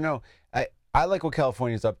you never know. I like what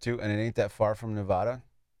California's up to, and it ain't that far from Nevada.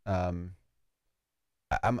 I'm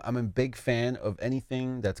a big fan of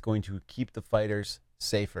anything that's going to keep the fighters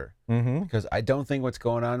safer, because I don't think what's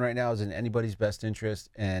going on right now is in anybody's best interest,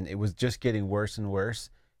 and it was just getting worse and worse.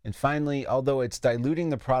 And finally, although it's diluting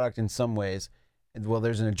the product in some ways, well,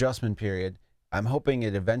 there's an adjustment period. I'm hoping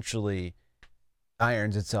it eventually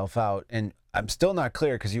irons itself out. And I'm still not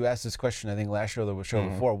clear, because you asked this question, I think, last show, the show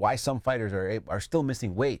before, why some fighters are still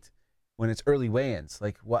missing weight when it's early weigh-ins.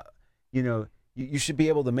 Like, what, you should be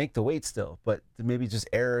able to make the weight still, but maybe just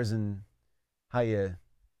errors in how you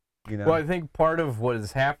know. Well, I think part of what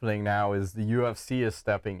is happening now is the UFC is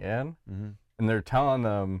stepping in, and they're telling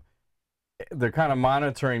them, they're kind of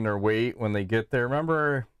monitoring their weight when they get there.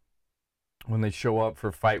 Remember when they show up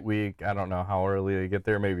for fight week, I don't know how early they get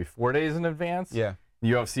there, maybe 4 days in advance? Yeah.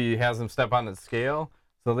 The UFC has them step on the scale,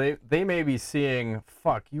 so they may be seeing,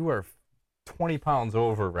 fuck, you are 20 pounds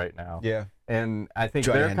over right now. Yeah. And I think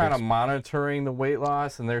they're kind of monitoring the weight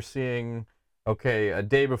loss, and they're seeing, okay, a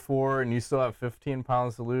day before and you still have 15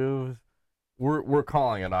 pounds to lose, we're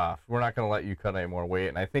calling it off. We're not going to let you cut any more weight.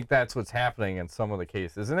 And I think that's what's happening in some of the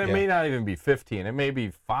cases. And it may not even be 15. It may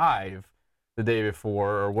be 5 the day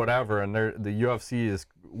before or whatever, and the UFC is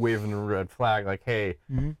waving a red flag like, hey,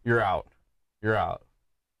 you're out. You're out.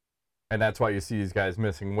 And that's why you see these guys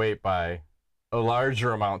missing weight by a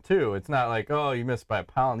larger amount too. It's not like, oh, you missed by a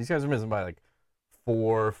pound. These guys are missing by like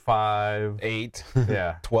 4, 5, 8,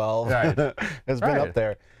 12. Right. It's been up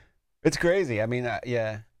there. It's crazy. I mean,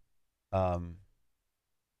 there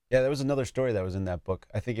was another story that was in that book.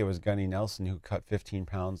 I think it was Gunny Nelson who cut 15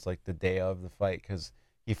 pounds like the day of the fight because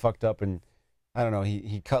he fucked up, and I don't know,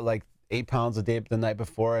 he cut like 8 pounds a day the night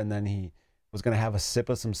before, and then he was gonna have a sip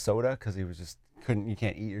of some soda because he was just you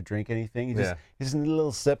can't eat or drink anything. He just needed a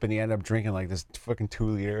little sip, and he ended up drinking like this fucking 2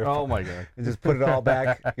 liter. Oh my god! And just put it all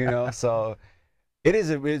back, So It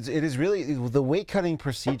is really, the weight cutting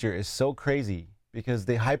procedure is so crazy because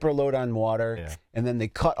they hyperload on water and then they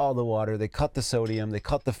cut all the water, they cut the sodium, they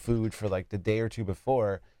cut the food for like the day or two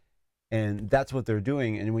before, and that's what they're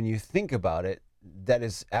doing. And when you think about it, that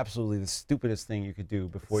is absolutely the stupidest thing you could do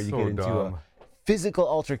before you get into a physical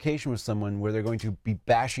altercation with someone where they're going to be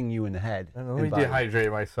bashing you in the head. Let me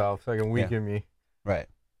dehydrate myself so I can weaken me. Right.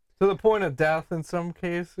 To the point of death in some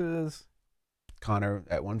cases. Connor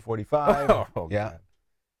at 145. Oh, yeah.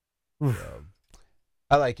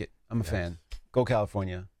 I like it. I'm a fan. Go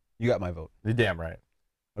California. You got my vote. You're damn right.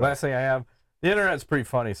 The last thing I have, the internet's pretty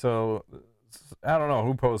funny. So I don't know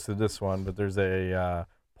who posted this one, but there's a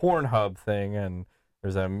Pornhub thing, and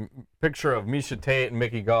there's a picture of Misha Tate and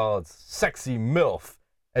Mickey Gall. It's sexy MILF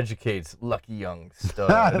educates lucky young stud.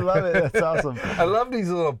 I love it. That's awesome. I love these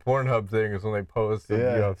little Pornhub things when they post the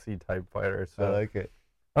UFC type fighters. So I like it.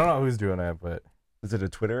 I don't know who's doing that, but is it a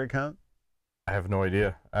Twitter account? I have no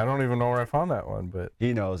idea. I don't even know where I found that one, but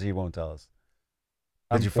he knows. He won't tell us.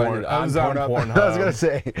 Did you find it on Pornhub? I was gonna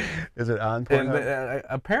say, is it on Pornhub? And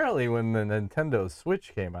apparently, when the Nintendo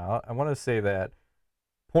Switch came out, I want to say that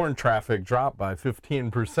porn traffic dropped by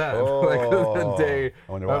 15%. Like the day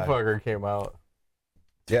that fucker came out.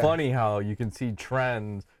 It's funny how you can see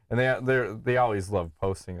trends, and they always love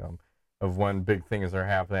posting them of when big things are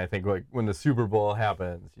happening. I think like when the Super Bowl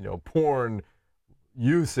happens, you know, porn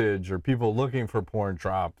usage or people looking for porn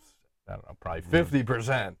drops. I don't know, probably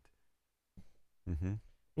 50%. Mm-hmm.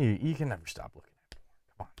 You can never stop looking at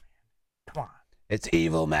porn. Come on, man. Come on. It's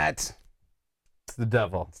evil, Matt. It's the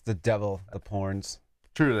devil. It's the devil, the porns.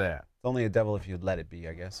 True that. It's only a devil if you let it be,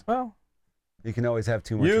 I guess. Well, you can always have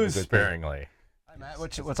too much. Use sparingly. Hi, Matt.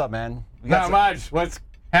 What's up, man? Not much. What's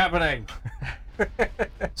happening?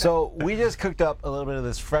 So we just cooked up a little bit of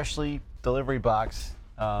this freshly delivery box.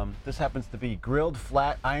 This happens to be grilled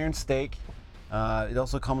flat iron steak. It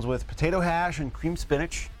also comes with potato hash and cream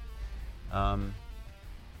spinach. What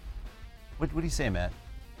do you say, Matt?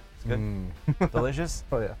 It's good? Delicious?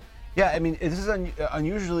 Oh, yeah. Yeah, I mean, this is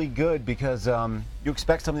unusually good because you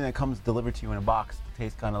expect something that comes delivered to you in a box to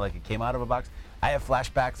taste kind of like it came out of a box. I have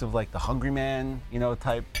flashbacks of like the Hungry Man, you know,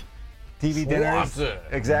 type TV dinners.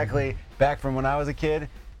 Exactly, back from when I was a kid.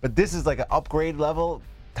 But this is like an upgrade level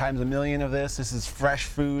times a million of this. This is fresh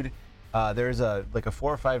food. There's like a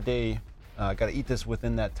 4 or 5 day, got to eat this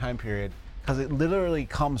within that time period because it literally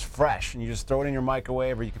comes fresh and you just throw it in your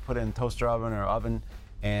microwave or you can put it in a toaster oven or oven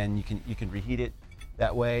and you can reheat it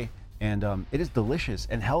that way. And it is delicious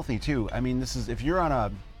and healthy too. I mean, this is, if you're on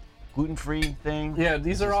a gluten-free thing. Yeah,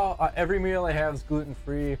 these are all, every meal I have is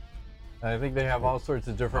gluten-free. I think they have all sorts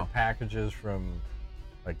of different packages from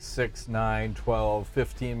like 6, 9, 12,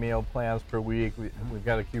 15 meal plans per week. We've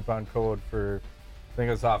got a coupon code for, I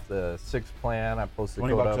think it's off the 6 plan. I posted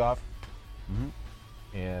 $20 off.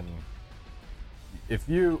 And if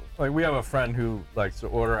you, like, we have a friend who likes to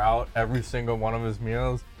order out every single one of his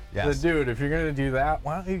meals. Yes. So, dude, if you're going to do that,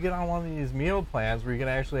 why don't you get on one of these meal plans where you can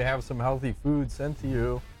actually have some healthy food sent to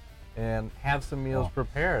you and have some meals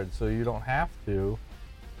prepared so you don't have to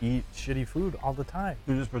eat shitty food all the time.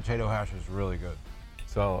 Dude, this potato hash is really good.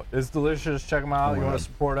 So it's delicious. Check them out. You want to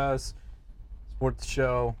support us, support the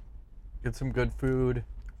show, get some good food.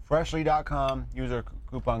 Freshly.com. Use our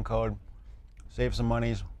coupon code. Save some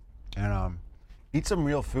monies, and eat some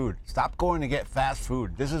real food. Stop going to get fast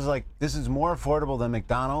food. This is more affordable than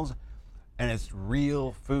McDonald's, and it's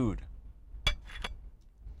real food.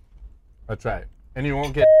 That's right. And you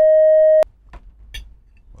won't get.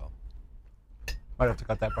 Well, might have to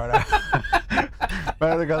cut that part out. Might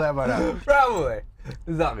have to cut that part out. Probably.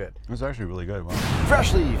 It's not good. It's actually really good. Wow.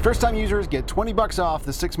 Freshly, first-time users get $20 off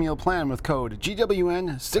the 6-meal plan with code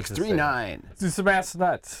GWN639. Let's do some ass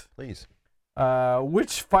nuts. Please.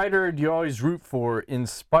 Which fighter do you always root for in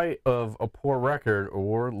spite of a poor record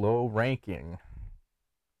or low ranking?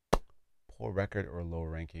 Poor record or low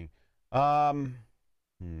ranking? I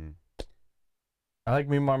like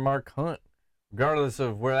me my Mark Hunt, regardless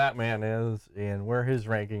of where that man is and where his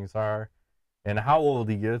rankings are and how old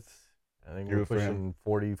he gets. I think we're pushing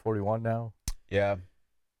 40, 41 now. Yeah.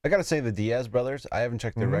 I got to say the Diaz brothers, I haven't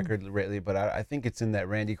checked their record lately, but I think it's in that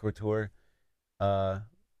Randy Couture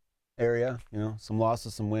area. You know, some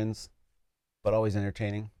losses, some wins, but always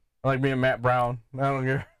entertaining. I like me and Matt Brown. I don't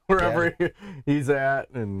care wherever he's at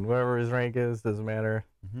and whatever his rank is, doesn't matter.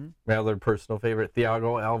 My other personal favorite,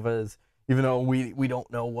 Thiago Alves. Even though we don't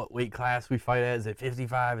know what weight class we fight at. Is it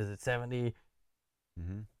 55? Is it 70?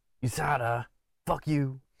 USADA, fuck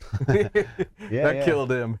you. That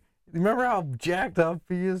killed him. Remember how jacked up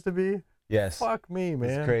he used to be? Yes. Fuck me, man.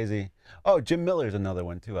 It's crazy. Oh, Jim Miller's another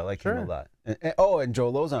one too. I like him a lot. And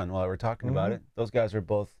Joe Lozon. While we're talking about it, those guys are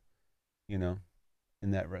both, in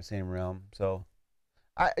that same realm. So,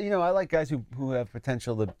 I like guys who have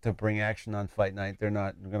potential to bring action on fight night. They're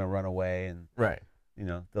not going to run away, and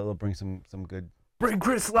they'll bring some good. Bring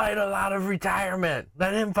Chris Lytle out of retirement.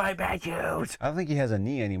 Let him fight Matthews. I don't think he has a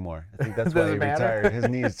knee anymore. I think that's why he retired. His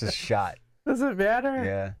knee is just shot. Does it matter?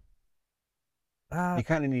 Yeah. You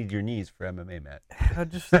kind of need your knees for MMA, Matt.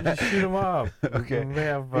 Just shoot him up. Okay. He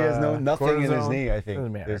has nothing in his knee, I think.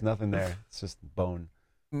 Doesn't matter. There's nothing there. It's just bone.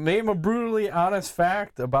 Name a brutally honest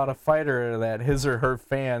fact about a fighter that his or her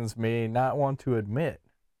fans may not want to admit.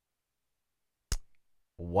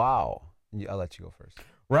 Wow. I'll let you go first.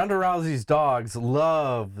 Ronda Rousey's dogs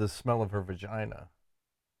love the smell of her vagina.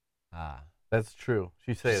 Ah. That's true.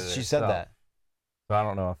 She said that. So I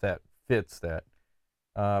don't know if that fits that.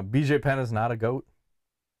 BJ Penn is not a goat.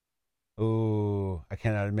 Ooh, I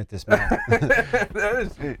cannot admit this, man.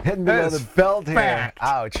 Hitting below the belt here. Fact.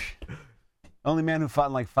 Ouch. Only man who fought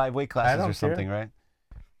in like 5 weight classes or something, right?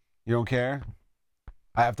 You don't care?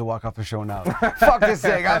 I have to walk off the show now. Fuck this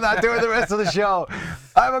thing. I'm not doing the rest of the show.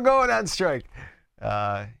 I'm going on strike.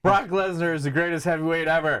 Brock Lesnar is the greatest heavyweight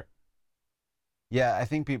ever. Yeah, I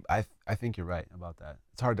think I think you're right about that.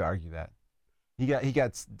 It's hard to argue that. He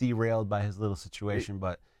got derailed by his little situation,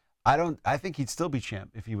 but I think he'd still be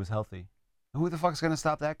champ if he was healthy. Who the fuck's gonna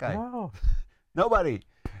stop that guy? No. Nobody.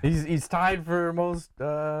 He's tied for most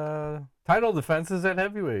title defenses at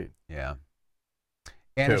heavyweight. Yeah.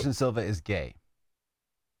 Anderson Silva is gay.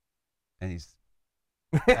 And he's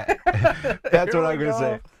that's what I'm gonna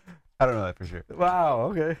say. I don't know that for sure. Wow,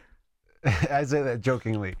 okay. I say that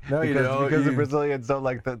jokingly. No, because the Brazilians don't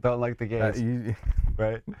like the gays.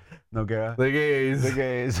 Right? Nogueira. The gays. The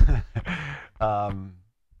gays.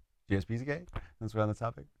 GSP's gay? Since we're on the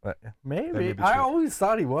topic. Maybe. I always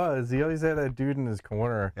thought he was. He always had that dude in his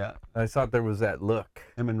corner. Yeah. I thought there was that look.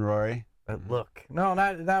 Him and Rory. That look. No,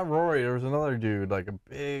 not Rory. There was another dude, like a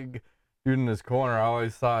big dude in his corner. I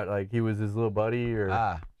always thought like he was his little buddy, or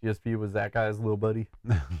GSP was that guy's little buddy.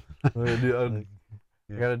 I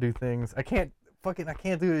gotta do things. I can't do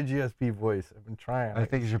the GSP voice. I've been trying. I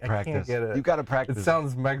think you should practice. I can't get it. You gotta practice. It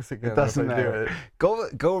sounds Mexican. It doesn't matter. Go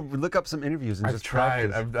look up some interviews and just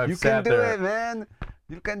tried. practice. You can do it, man.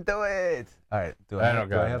 You can do it. All right. Do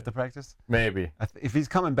I have to practice? Maybe. If he's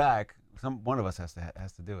coming back, one of us has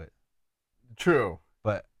to do it. True.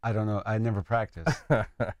 But I don't know. I never practiced.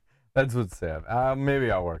 That's what's sad.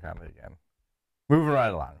 Maybe I'll work on it again. Moving right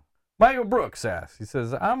along. Michael Brooks asks, he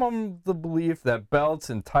says, I'm on the belief that belts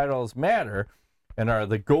and titles matter and are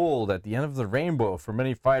the gold at the end of the rainbow for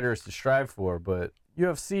many fighters to strive for, but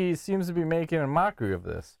UFC seems to be making a mockery of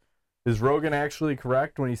this. Is Rogan actually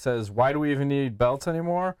correct when he says, why do we even need belts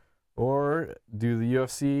anymore? Or do the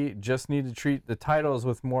UFC just need to treat the titles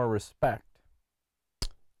with more respect?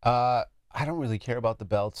 I don't really care about the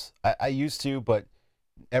belts. I used to, but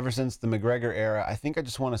ever since the McGregor era, I think I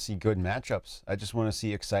just want to see good matchups. I just want to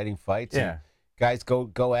see exciting fights. Yeah. And guys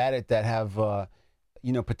go at it that have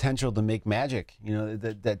potential to make magic.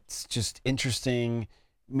 That's just interesting.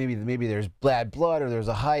 Maybe there's bad blood, or there's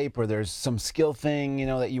a hype, or there's some skill thing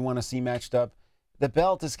that you want to see matched up. The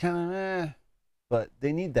belt is kind of but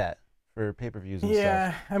they need that for pay-per-views and stuff.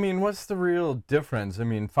 Yeah, I mean, what's the real difference? I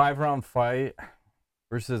mean, 5-round fight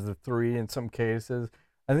versus the 3 in some cases.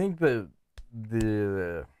 I think maybe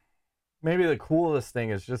the coolest thing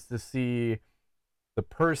is just to see the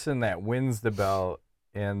person that wins the belt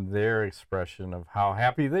and their expression of how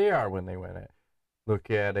happy they are when they win it.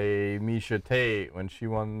 Look at a Misha Tate when she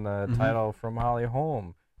won the title from Holly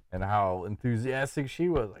Holm, and how enthusiastic she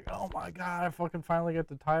was. Like, oh my God, I fucking finally get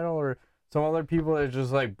the title. Or some other people that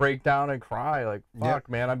just like break down and cry. Like, fuck,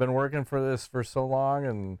 man, I've been working for this for so long,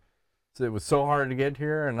 and it was so hard to get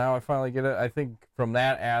here, and now I finally get it. I think from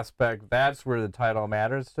that aspect, that's where the title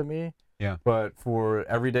matters to me. Yeah. But for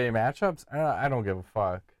everyday matchups, I don't give a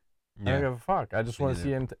fuck. I don't give a fuck. I just want to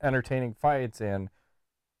see entertaining fights, and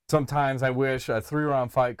sometimes I wish a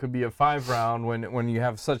 3-round fight could be a 5-round when you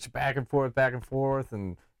have such back and forth,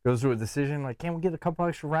 and goes to a decision. Like, can't we get a couple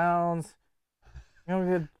extra rounds? Can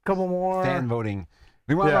we get a couple more? Fan voting.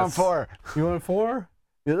 We want round 4. You want 4?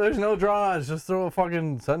 Yeah, there's no draws. Just throw a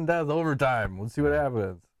fucking sudden death overtime. Let's see what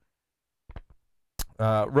happens.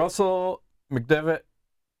 Russell McDevitt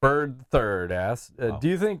Bird III asks, do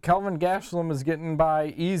you think Kelvin Gastelum is getting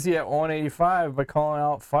by easy at 185 by calling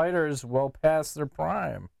out fighters well past their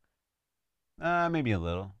prime? Maybe a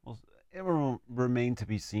little. Well, it will remain to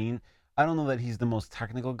be seen. I don't know that he's the most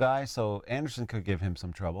technical guy, so Anderson could give him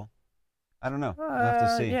some trouble. I don't know. We'll have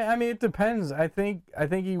to see. Yeah, I mean, it depends. I think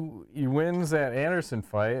he wins that Anderson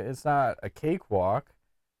fight. It's not a cakewalk.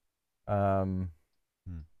 You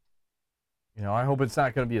know, I hope it's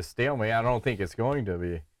not going to be a stalemate. I don't think it's going to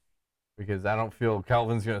be, because I don't feel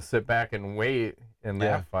Kelvin's going to sit back and wait in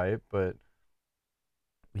that fight. But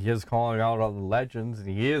he is calling out all the legends, and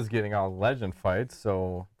he is getting all the legend fights.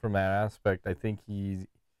 So from that aspect, I think he's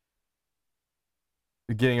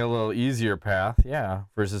getting a little easier path,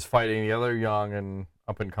 versus fighting the other young and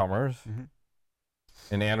up-and-comers. Mm-hmm.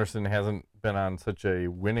 And Anderson hasn't been on such a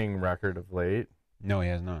winning record of late. No, he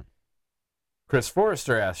has not. Chris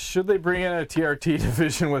Forrester asks, should they bring in a TRT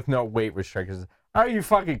division with no weight restrictions? Are you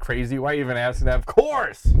fucking crazy? Why are you even asking that? Of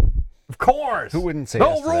course! Of course! Who wouldn't say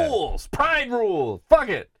no rules! Pride rules! Fuck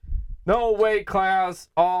it! No weight class,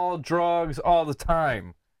 all drugs, all the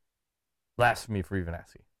time. Blasphemy for even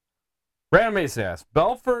asking. Brandon Mason asks,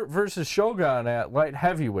 Belfort versus Shogun at light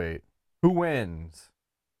heavyweight. Who wins?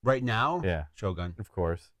 Right now? Yeah. Shogun. Of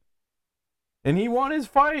course. And he won his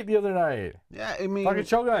fight the other night. Yeah, I mean... Fucking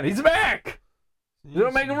Shogun. He's back! He's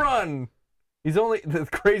gonna make a run. The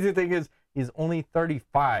crazy thing is, he's only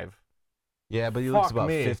 35. Yeah, but he looks about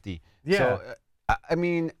 50. Yeah. So, I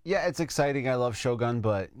mean, yeah, it's exciting. I love Shogun,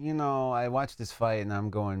 but, you know, I watched this fight and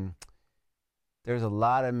I'm going, there's a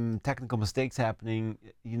lot of technical mistakes happening,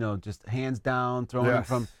 you know, just hands down, throwing him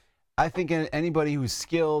from... I think anybody who's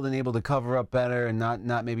skilled and able to cover up better and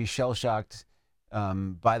not maybe shell-shocked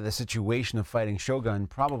by the situation of fighting Shogun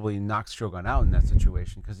probably knocks Shogun out in that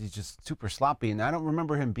situation, because he's just super sloppy, and I don't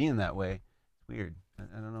remember him being that way. It's weird.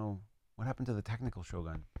 I don't know what happened to the technical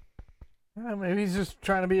Shogun. Yeah, maybe he's just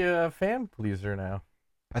trying to be a fan pleaser now.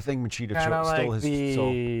 I think Machida stole his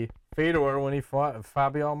soul. Fedor when he fought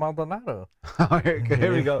Fabio Maldonado.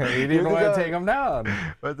 Here we go. He didn't want to take him down.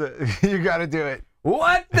 You got to do it.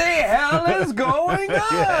 What the hell is going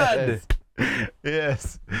on?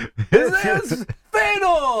 Yes. His name's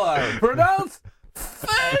Fedor. Pronounced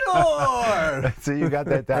Fedor. So you got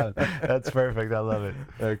that down. That's perfect. I love it.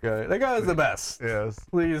 Okay. That guy's the best. Yes.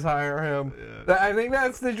 Please hire him. Yeah. I think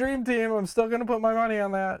that's the dream team. I'm still going to put my money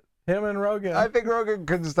on that. Him and Rogan. I think Rogan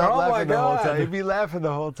couldn't stop laughing the whole time. He'd be laughing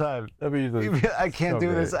the whole time. I can't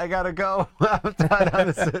do this. I got to go. I'm tired on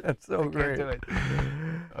this. That's so great. Can't do it.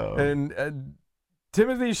 Oh. And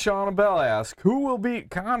Timothy Sean Bell asks, who will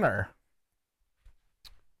beat Conor?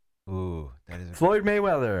 Ooh, that is Floyd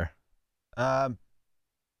Mayweather.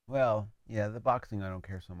 Well, yeah, the boxing I don't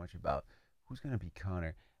care so much about. Who's going to beat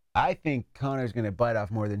Conor? I think Conor's going to bite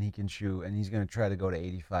off more than he can chew, and he's going to try to go to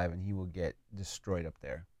 85, and he will get destroyed up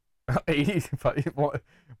there. 85? What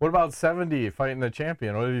about 70, fighting the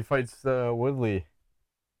champion? What if he fights Woodley?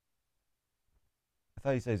 I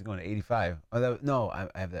thought he said he's going to 85. Oh, no, I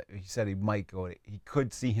have that. He said he might go to, he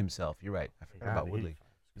could see himself. You're right. I forgot about Woodley.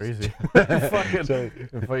 Crazy. Fucking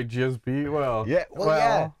fight GSP. Well, yeah.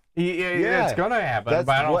 It's going to happen, but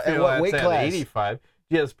I don't feel that's at 85.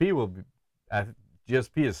 GSP will be.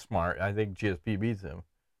 GSP is smart. I think GSP beats him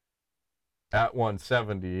at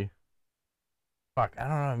 170. Fuck, I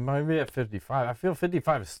don't know. Maybe at 55. I feel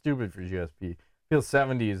 55 is stupid for GSP. I feel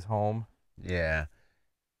 70 is home. Yeah.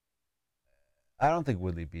 I don't think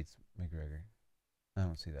Woodley beats McGregor. I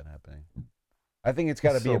don't see that happening. I think it's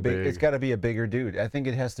got to be It's got to be a bigger dude. I think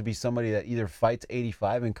it has to be somebody that either fights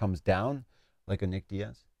 85 and comes down, like a Nick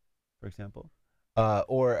Diaz, for example,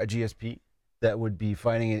 or a GSP that would be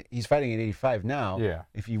fighting it. He's fighting at 85 now. Yeah.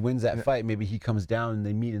 If he wins that fight, maybe he comes down and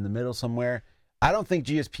they meet in the middle somewhere. I don't think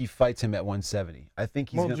GSP fights him at 170. I think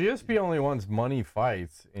he's GSP only wants money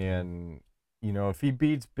fights, and you know, if he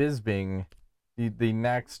beats Bisping, the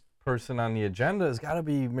next person on the agenda has got to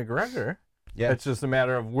be McGregor. Yeah, it's just a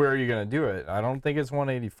matter of where you're going to do it. I don't think it's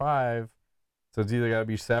 185, so it's either got to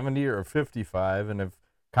be 70 or 55. And if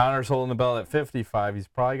Conor's holding the belt at 55, he's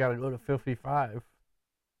probably got to go to 55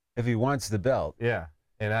 if he wants the belt. Yeah,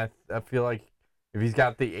 and I feel like if he's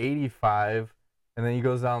got the 85 and then he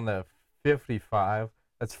goes down to 55,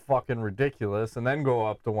 that's fucking ridiculous. And then go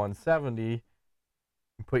up to 170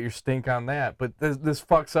 and put your stink on that. But this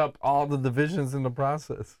fucks up all the divisions in the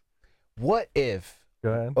process. What if?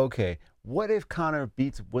 Go ahead. Okay. What if Conor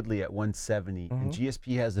beats Woodley at 170 and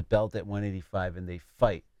GSP has the belt at 185 and they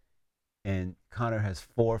fight, and Conor has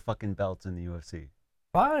 4 fucking belts in the UFC?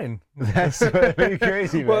 Fine. That's pretty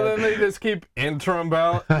crazy, man. Well, then they just keep interim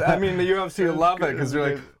belt. I mean, the UFC will love it because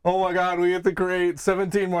they're like, oh my God, we have to create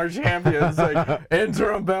 17 more champions. Like,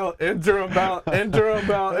 interim belt, interim belt, interim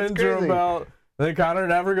belt, interim belt. Then Conor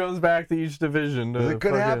never goes back to each division. It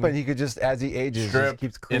could happen. He could just, as he ages, strip, just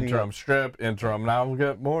keeps cleaning interim, up. strip, interim. Now we'll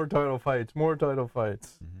get more title fights, more title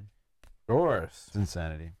fights. Of course. It's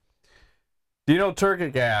insanity. Dino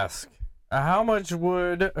Turkic asks, How much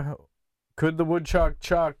could the woodchuck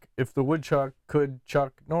chuck if the woodchuck could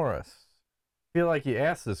Chuck Norris? I feel like you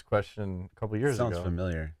asked this question a couple years ago. Sounds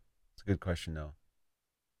familiar. It's a good question, though.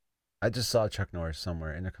 I just saw Chuck Norris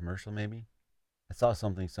somewhere in a commercial, maybe. I saw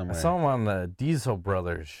something somewhere. I saw him on the Diesel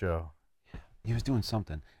Brothers show. He was doing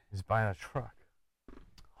something. He's buying a truck.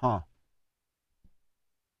 Huh.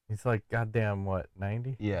 He's like, goddamn, what,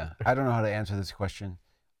 90? Yeah. I don't know how to answer this question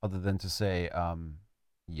other than to say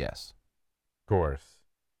yes. Of course.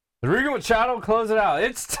 The Rico Machado, close it out.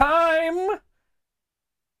 It's time!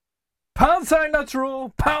 # Nuts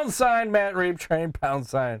Rule, # Matt Rape Train,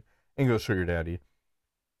 # English Sugar Daddy.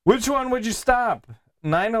 Which one would you stop?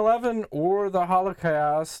 9/11 or the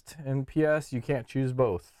Holocaust? And P.S. You can't choose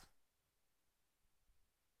both.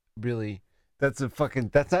 Really? That's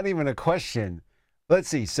not even a question. Let's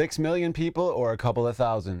see, 6 million people or a couple of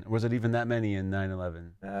thousand? Was it even that many in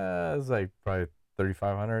 9/11? It was like probably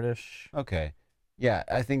 3,500-ish. Okay. Yeah,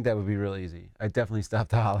 I think that would be real easy. I'd definitely stop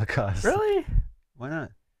the Holocaust. Really? Why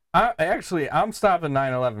not? I'm stopping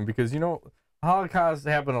 9/11 because, Holocaust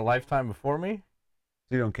happened a lifetime before me.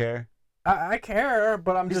 So you don't care? I care,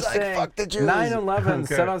 but I'm just saying, fuck the Jews. 9/11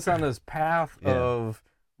 set us on this path of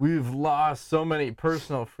we've lost so many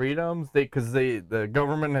personal freedoms because the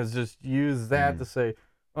government has just used that to say,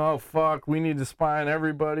 oh, fuck, we need to spy on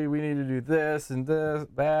everybody. We need to do this and this,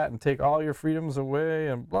 that, and take all your freedoms away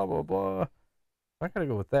and blah, blah, blah. I got to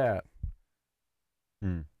go with that.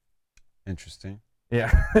 Interesting.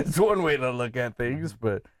 Yeah, it's one way to look at things,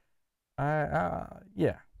 but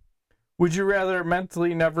yeah. Would you rather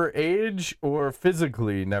mentally never age or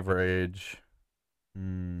physically never age?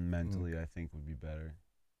 Mentally, I think would be better.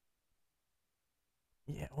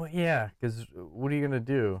 Yeah, well, yeah, because what are you going to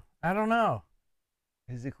do? I don't know.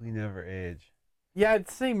 Physically never age. Yeah, I'd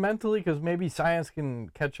say mentally because maybe science can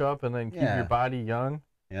catch up and then keep your body young.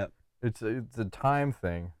 Yep. It's a time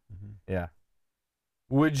thing. Yeah.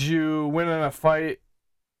 Would you win in a fight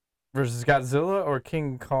versus Godzilla or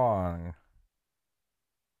King Kong?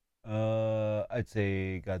 I'd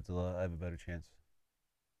say Godzilla. I have a better chance.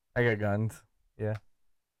 I got guns. Yeah.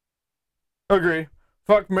 Agree.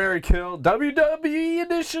 Fuck, marry, kill. WWE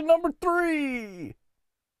edition number 3.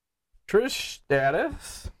 Trish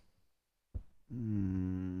status.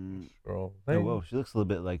 Scrolling. Oh, whoa, she looks a little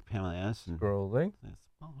bit like Pamela Anderson. Scrolling.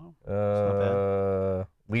 Oh,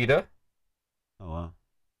 Lita. oh wow.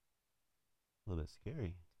 A little bit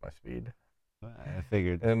scary. My speed. I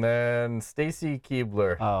figured. And then Stacy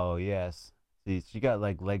Keibler. Oh yes. See, she got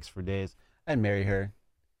like legs for days. I'd marry her.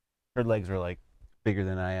 Her legs are like bigger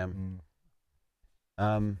than I am.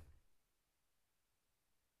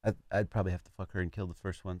 I'd probably have to fuck her and kill the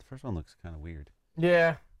first one. The first one looks kind of weird.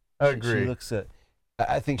 Yeah, I agree. She looks.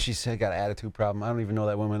 I think she's got an attitude problem. I don't even know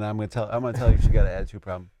that woman. I'm gonna tell you she got an attitude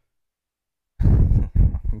problem.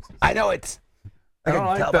 I know it. I don't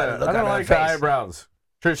like that. I don't like the eyebrows.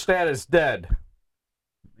 Trish status dead.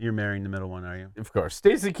 You're marrying the middle one, are you? Of course.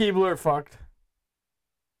 Stacy Keibler fucked.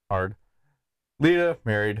 Hard. Lita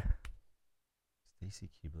married. Stacy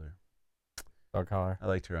Keibler. Dog collar. I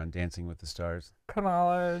liked her on Dancing with the Stars.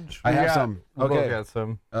 Knowledge. I have some. Okay. We both got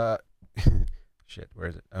some. Shit, where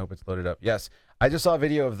is it? I hope it's loaded up. Yes. I just saw a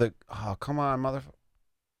video of the... Oh, come on, motherfucker.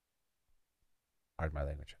 Pardon my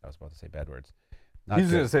language. I was about to say bad words.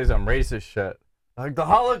 He's going to say some racist shit. Like the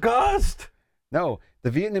Holocaust? No, the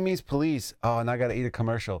Vietnamese police... Oh, and I got to eat a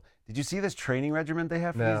commercial. Did you see this training regiment they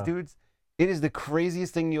have for these dudes? It is the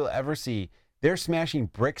craziest thing you'll ever see. They're smashing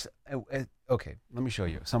bricks. Okay, let me show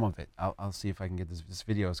you some of it. I'll see if I can get this. This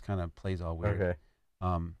video kind of plays all weird. Okay.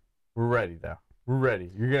 We're ready now. We're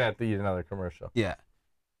ready. You're going to have to eat another commercial. Yeah.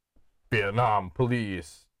 Vietnam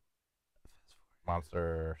police.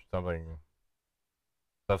 Monster. Something.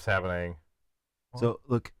 Stuff's happening. So,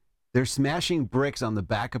 look. They're smashing bricks on the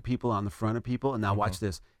back of people, on the front of people. And now watch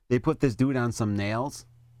this. They put this dude on some nails,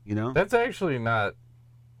 you know? That's actually not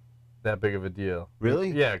that big of a deal.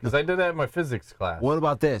 Really? Yeah, because I did that in my physics class. What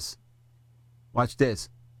about this? Watch this,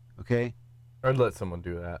 okay? I'd let someone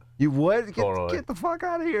do that. You would? Totally. Get the fuck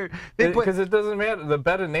out of here. Because it doesn't matter. The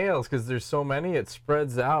bed of nails, because there's so many, it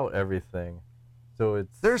spreads out everything. So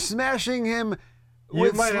it's... They're smashing him you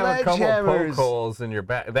with might have a couple poke holes in your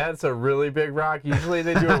back. That's a really big rock. Usually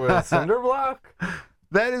they do it with a cinder block.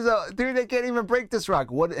 That is a... Dude, they can't even break this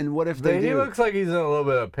rock. What if they do? He looks like he's in a little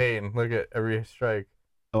bit of pain. Look at every strike.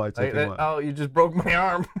 Oh, I took him. Oh, you just broke my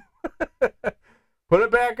arm. Put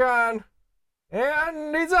it back on.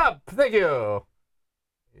 And he's up. Thank you.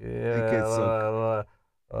 Yeah.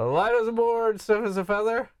 Light as a board, stiff as a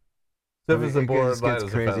feather. Stiff as a board, light as a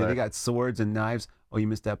feather. They got swords and knives. Oh, you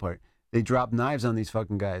missed that part. They drop knives on these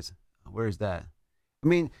fucking guys. Where is that? I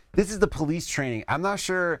mean, this is the police training. I'm not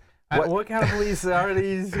sure. What kind of police are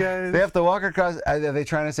these guys? They have to walk across. Are they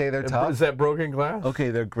trying to say they're tough? Is that broken glass? Okay,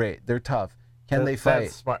 they're great. They're tough. Can they fight?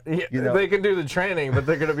 That's smart. Yeah, they can do the training, but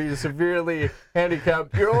they're going to be severely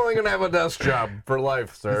handicapped. You're only going to have a desk job for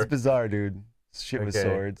life, sir. It's bizarre, dude. Shit with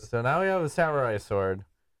swords. So now we have a samurai sword.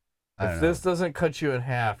 If this doesn't cut you in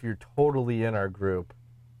half, you're totally in our group.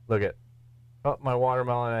 Look at, cut my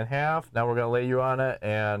watermelon in half. Now we're going to lay you on it,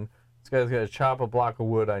 and this guy's going to chop a block of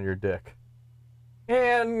wood on your dick.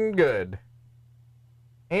 And good.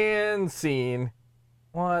 And scene.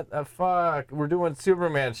 What the fuck? We're doing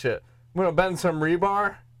Superman shit. I'm going to bend some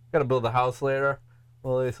rebar. Got to build a house later.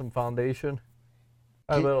 We'll lay some foundation.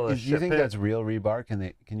 Do you think that's real rebar?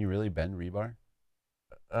 Can you really bend rebar?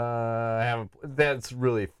 I haven't. That's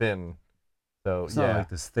really thin. So it's not like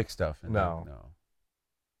this thick stuff. No.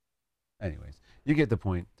 Anyways, you get the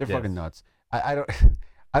point. They're fucking nuts. I don't.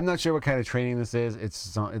 I'm not sure what kind of training this is.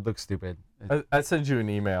 It looks stupid. I sent you an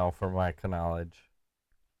email for my knowledge.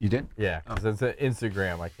 You did? Yeah, because it's an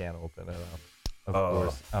Instagram. I can't open it up. Of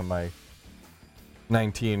course, on my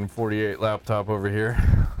 1948 laptop over here.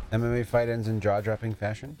 MMA fight ends in jaw-dropping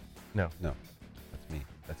fashion? No. No.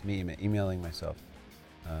 That's me emailing myself.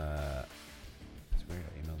 It's weird.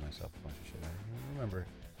 I emailed myself a bunch of shit. I don't remember.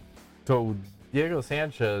 So Diego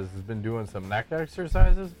Sanchez has been doing some neck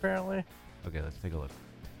exercises apparently. Okay, let's take a look.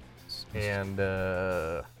 And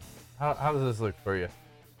how does this look for you?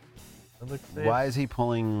 It looks safe. Why is he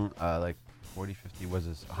pulling like 40, 50? Was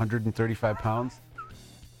this 135 pounds?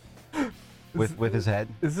 With his head?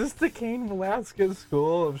 Is this the Cain Velasquez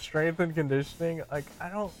School of Strength and Conditioning? Like I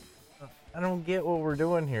don't get what we're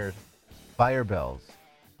doing here. Fire bells.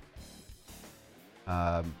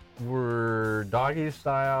 We're doggy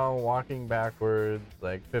style, walking backwards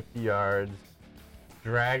like 50 yards,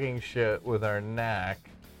 dragging shit with our neck.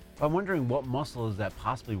 I'm wondering what muscle is that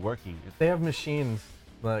possibly working? They have machines,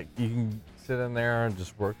 like you can sit in there and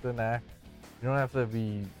just work the neck. You don't have to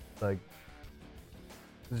be like.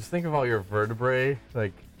 Just think of all your vertebrae,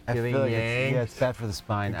 like getting yanked. It's bad for the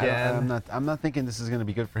spine. I'm not thinking this is going to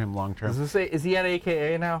be good for him long term. Does this say, is he at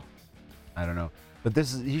AKA now? I don't know. But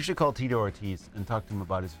you should call Tito Ortiz and talk to him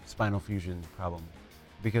about his spinal fusion problem,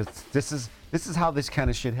 because this is how this kind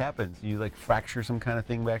of shit happens. You like fracture some kind of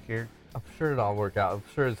thing back here. I'm sure it'll all work out. I'm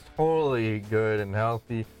sure it's totally good and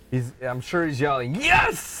healthy. I'm sure he's yelling,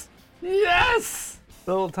 yes, yes,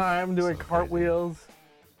 the whole time doing cartwheels,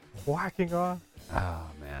 whacking off. Oh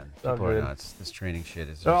man, people are nuts. This training shit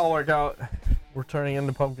is. It'll all work out. We're turning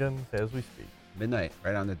into pumpkins as we speak. Midnight,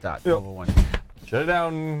 right on the dot. Yep. 12:01. Shut it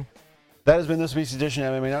down. That has been this week's edition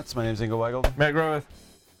of MMA Nuts. My name is Ingo Weigel. Matt Groth.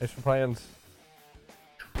 Thanks for playing.